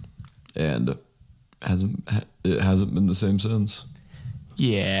 And it hasn't been the same since.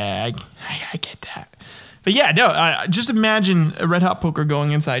 Yeah, I get that. But yeah, no, just imagine a red hot poker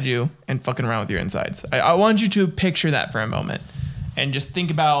going inside you and fucking around with your insides. I want you to picture that for a moment and just think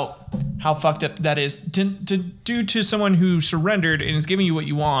about how fucked up that is to do to someone who surrendered and is giving you what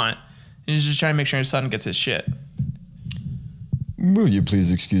you want and is just trying to make sure his son gets his shit. Will you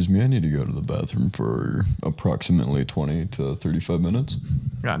please excuse me? I need to go to the bathroom for approximately 20 to 35 minutes.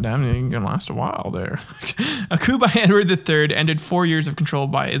 God damn, it ain't gonna last a while there. A coup by Edward III ended 4 years of control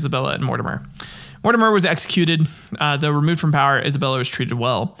by Isabella and Mortimer. Mortimer was executed. Though removed from power, Isabella was treated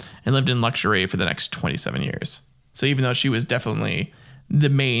well and lived in luxury for the next 27 years. So even though she was definitely the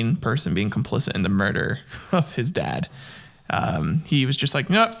main person being complicit in the murder of his dad, he was just like,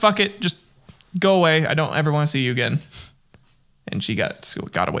 no, fuck it, just go away. I don't ever want to see you again. And she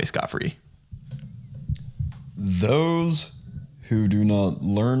got away scot-free. Those who do not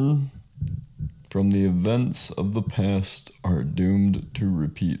learn from the events of the past are doomed to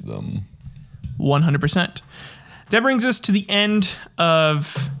repeat them. 100%. That brings us to the end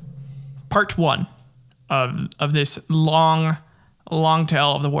of part 1 of this long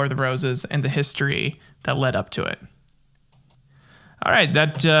tale of the War of the Roses and the history that led up to it. All right,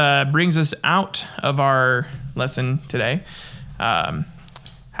 that brings us out of our lesson today.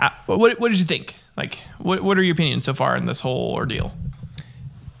 What did you think? Like, what are your opinions so far in this whole ordeal?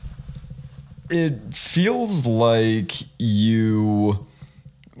 It feels like you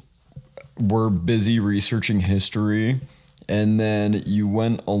were busy researching history and then you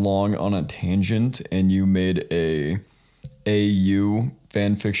went along on a tangent and you made a AU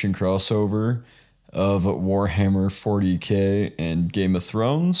fanfiction crossover of Warhammer 40k and Game of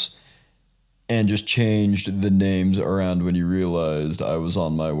Thrones and just changed the names around when you realized I was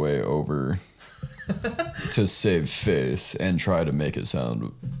on my way over to save face and try to make it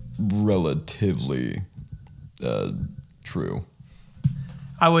sound relatively true.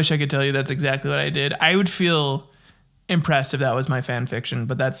 I wish I could tell you that's exactly what I did. I would feel impressed if that was my fan fiction,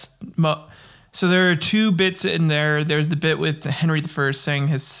 but that's... So there are 2 bits in there. There's the bit with Henry I saying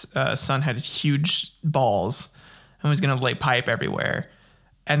his son had huge balls and was going to lay pipe everywhere.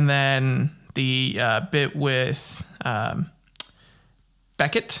 And then the bit with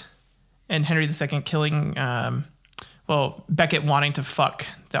Becket and Henry II killing... Becket wanting to fuck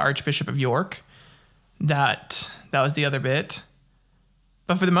the Archbishop of York. That was the other bit.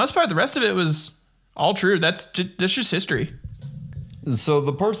 But for the most part, the rest of it was all true. That's just history. So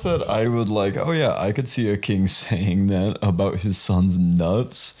the parts that I would like, oh yeah, I could see a king saying that about his son's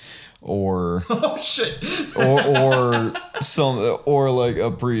nuts, or Oh shit. or like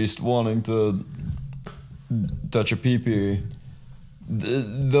a priest wanting to touch a pee-pee.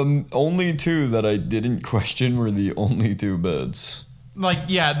 The only two that I didn't question were the only two bits. Like,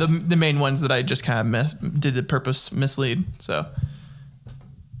 yeah, the main ones that I just kind of did the purpose mislead. So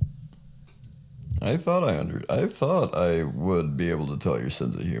I thought I would be able to tell your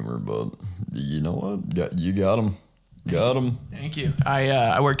sense of humor, but you know what? You got him. Got him. Thank you.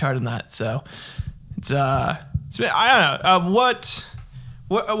 I worked hard on that. So it's I don't know. What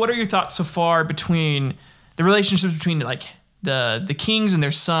are your thoughts so far between the relationships between like the kings and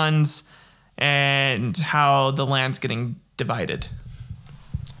their sons, and how the land's getting divided?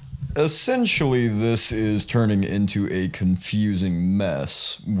 Essentially, this is turning into a confusing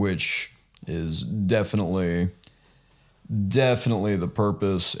mess, which is definitely the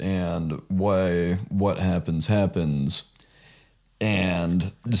purpose and why what happens.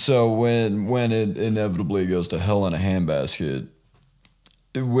 And so when it inevitably goes to hell in a handbasket,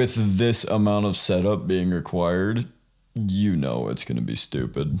 with this amount of setup being required, you know it's going to be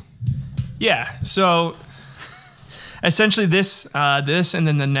stupid. Yeah. So essentially this and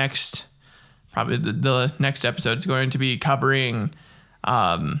then the next, probably the next episode is going to be covering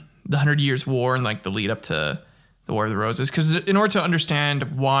the 100 Years' War and like the lead up to the War of the Roses. Because in order to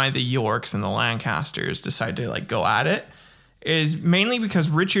understand why the Yorks and the Lancasters decide to like go at it, is mainly because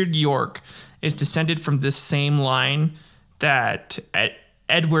Richard York is descended from this same line that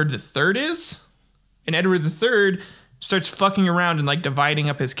Edward III is. And Edward III starts fucking around and like dividing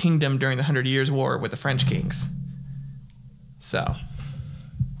up his kingdom during the 100 Years' War with the French kings. So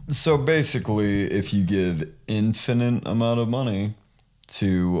basically, if you give infinite amount of money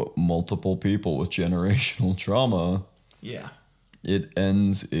to multiple people with generational trauma, yeah, it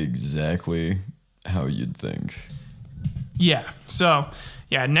ends exactly how you'd think. Yeah. So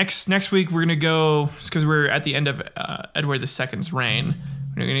yeah, next week we're gonna go, because we're at the end of Edward II's reign.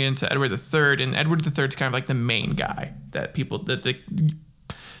 We're gonna get into Edward III, and Edward III is kind of like the main guy that people that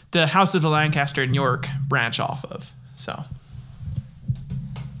the House of the Lancaster and York branch off of. So.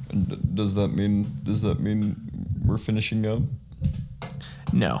 Does that mean we're finishing up?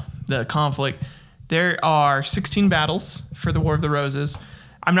 No, the conflict. There are 16 battles for the War of the Roses.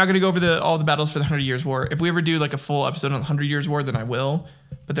 I'm not going to go over all the battles for the 100 Years' War. If we ever do like a full episode on the 100 Years' War, then I will.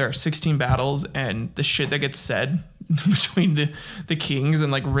 But there are 16 battles, and the shit that gets said between the kings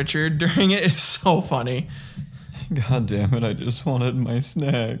and like Richard during it is so funny. God damn it, I just wanted my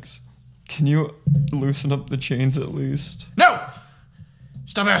snacks. Can you loosen up the chains at least? No!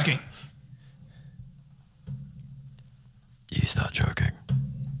 Stop asking. He's not joking.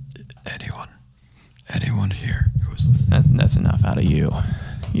 Anyone here who's listening. That's enough out of you.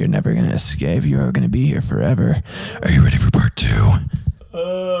 You're never going to escape. You're going to be here forever. Are you ready for part 2?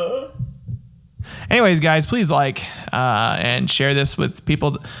 Anyways, guys, please like and share this with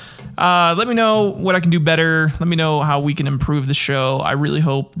people. Let me know what I can do better. Let me know how we can improve the show. I really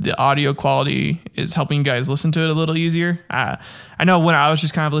hope the audio quality is helping you guys listen to it a little easier. I know when I was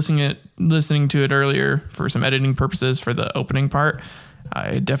just kind of listening to it earlier for some editing purposes for the opening part,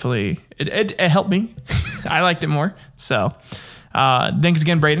 it definitely helped me. I liked it more. So thanks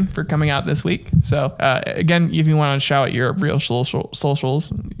again, Braden, for coming out this week. So again, if you want to shout out your real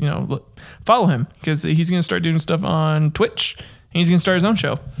socials, follow him, because he's going to start doing stuff on Twitch, and he's going to start his own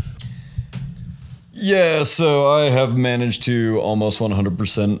show. Yeah, so I have managed to almost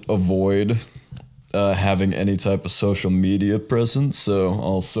 100% avoid having any type of social media presence, so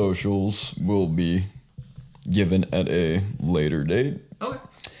all socials will be given at a later date. Okay.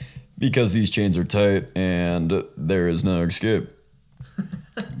 Because these chains are tight and there is no escape.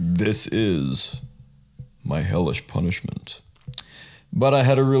 This is my hellish punishment. But I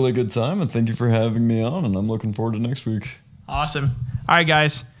had a really good time, and thank you for having me on, and I'm looking forward to next week. Awesome. All right,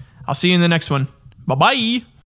 guys. I'll see you in the next one. Bye-bye.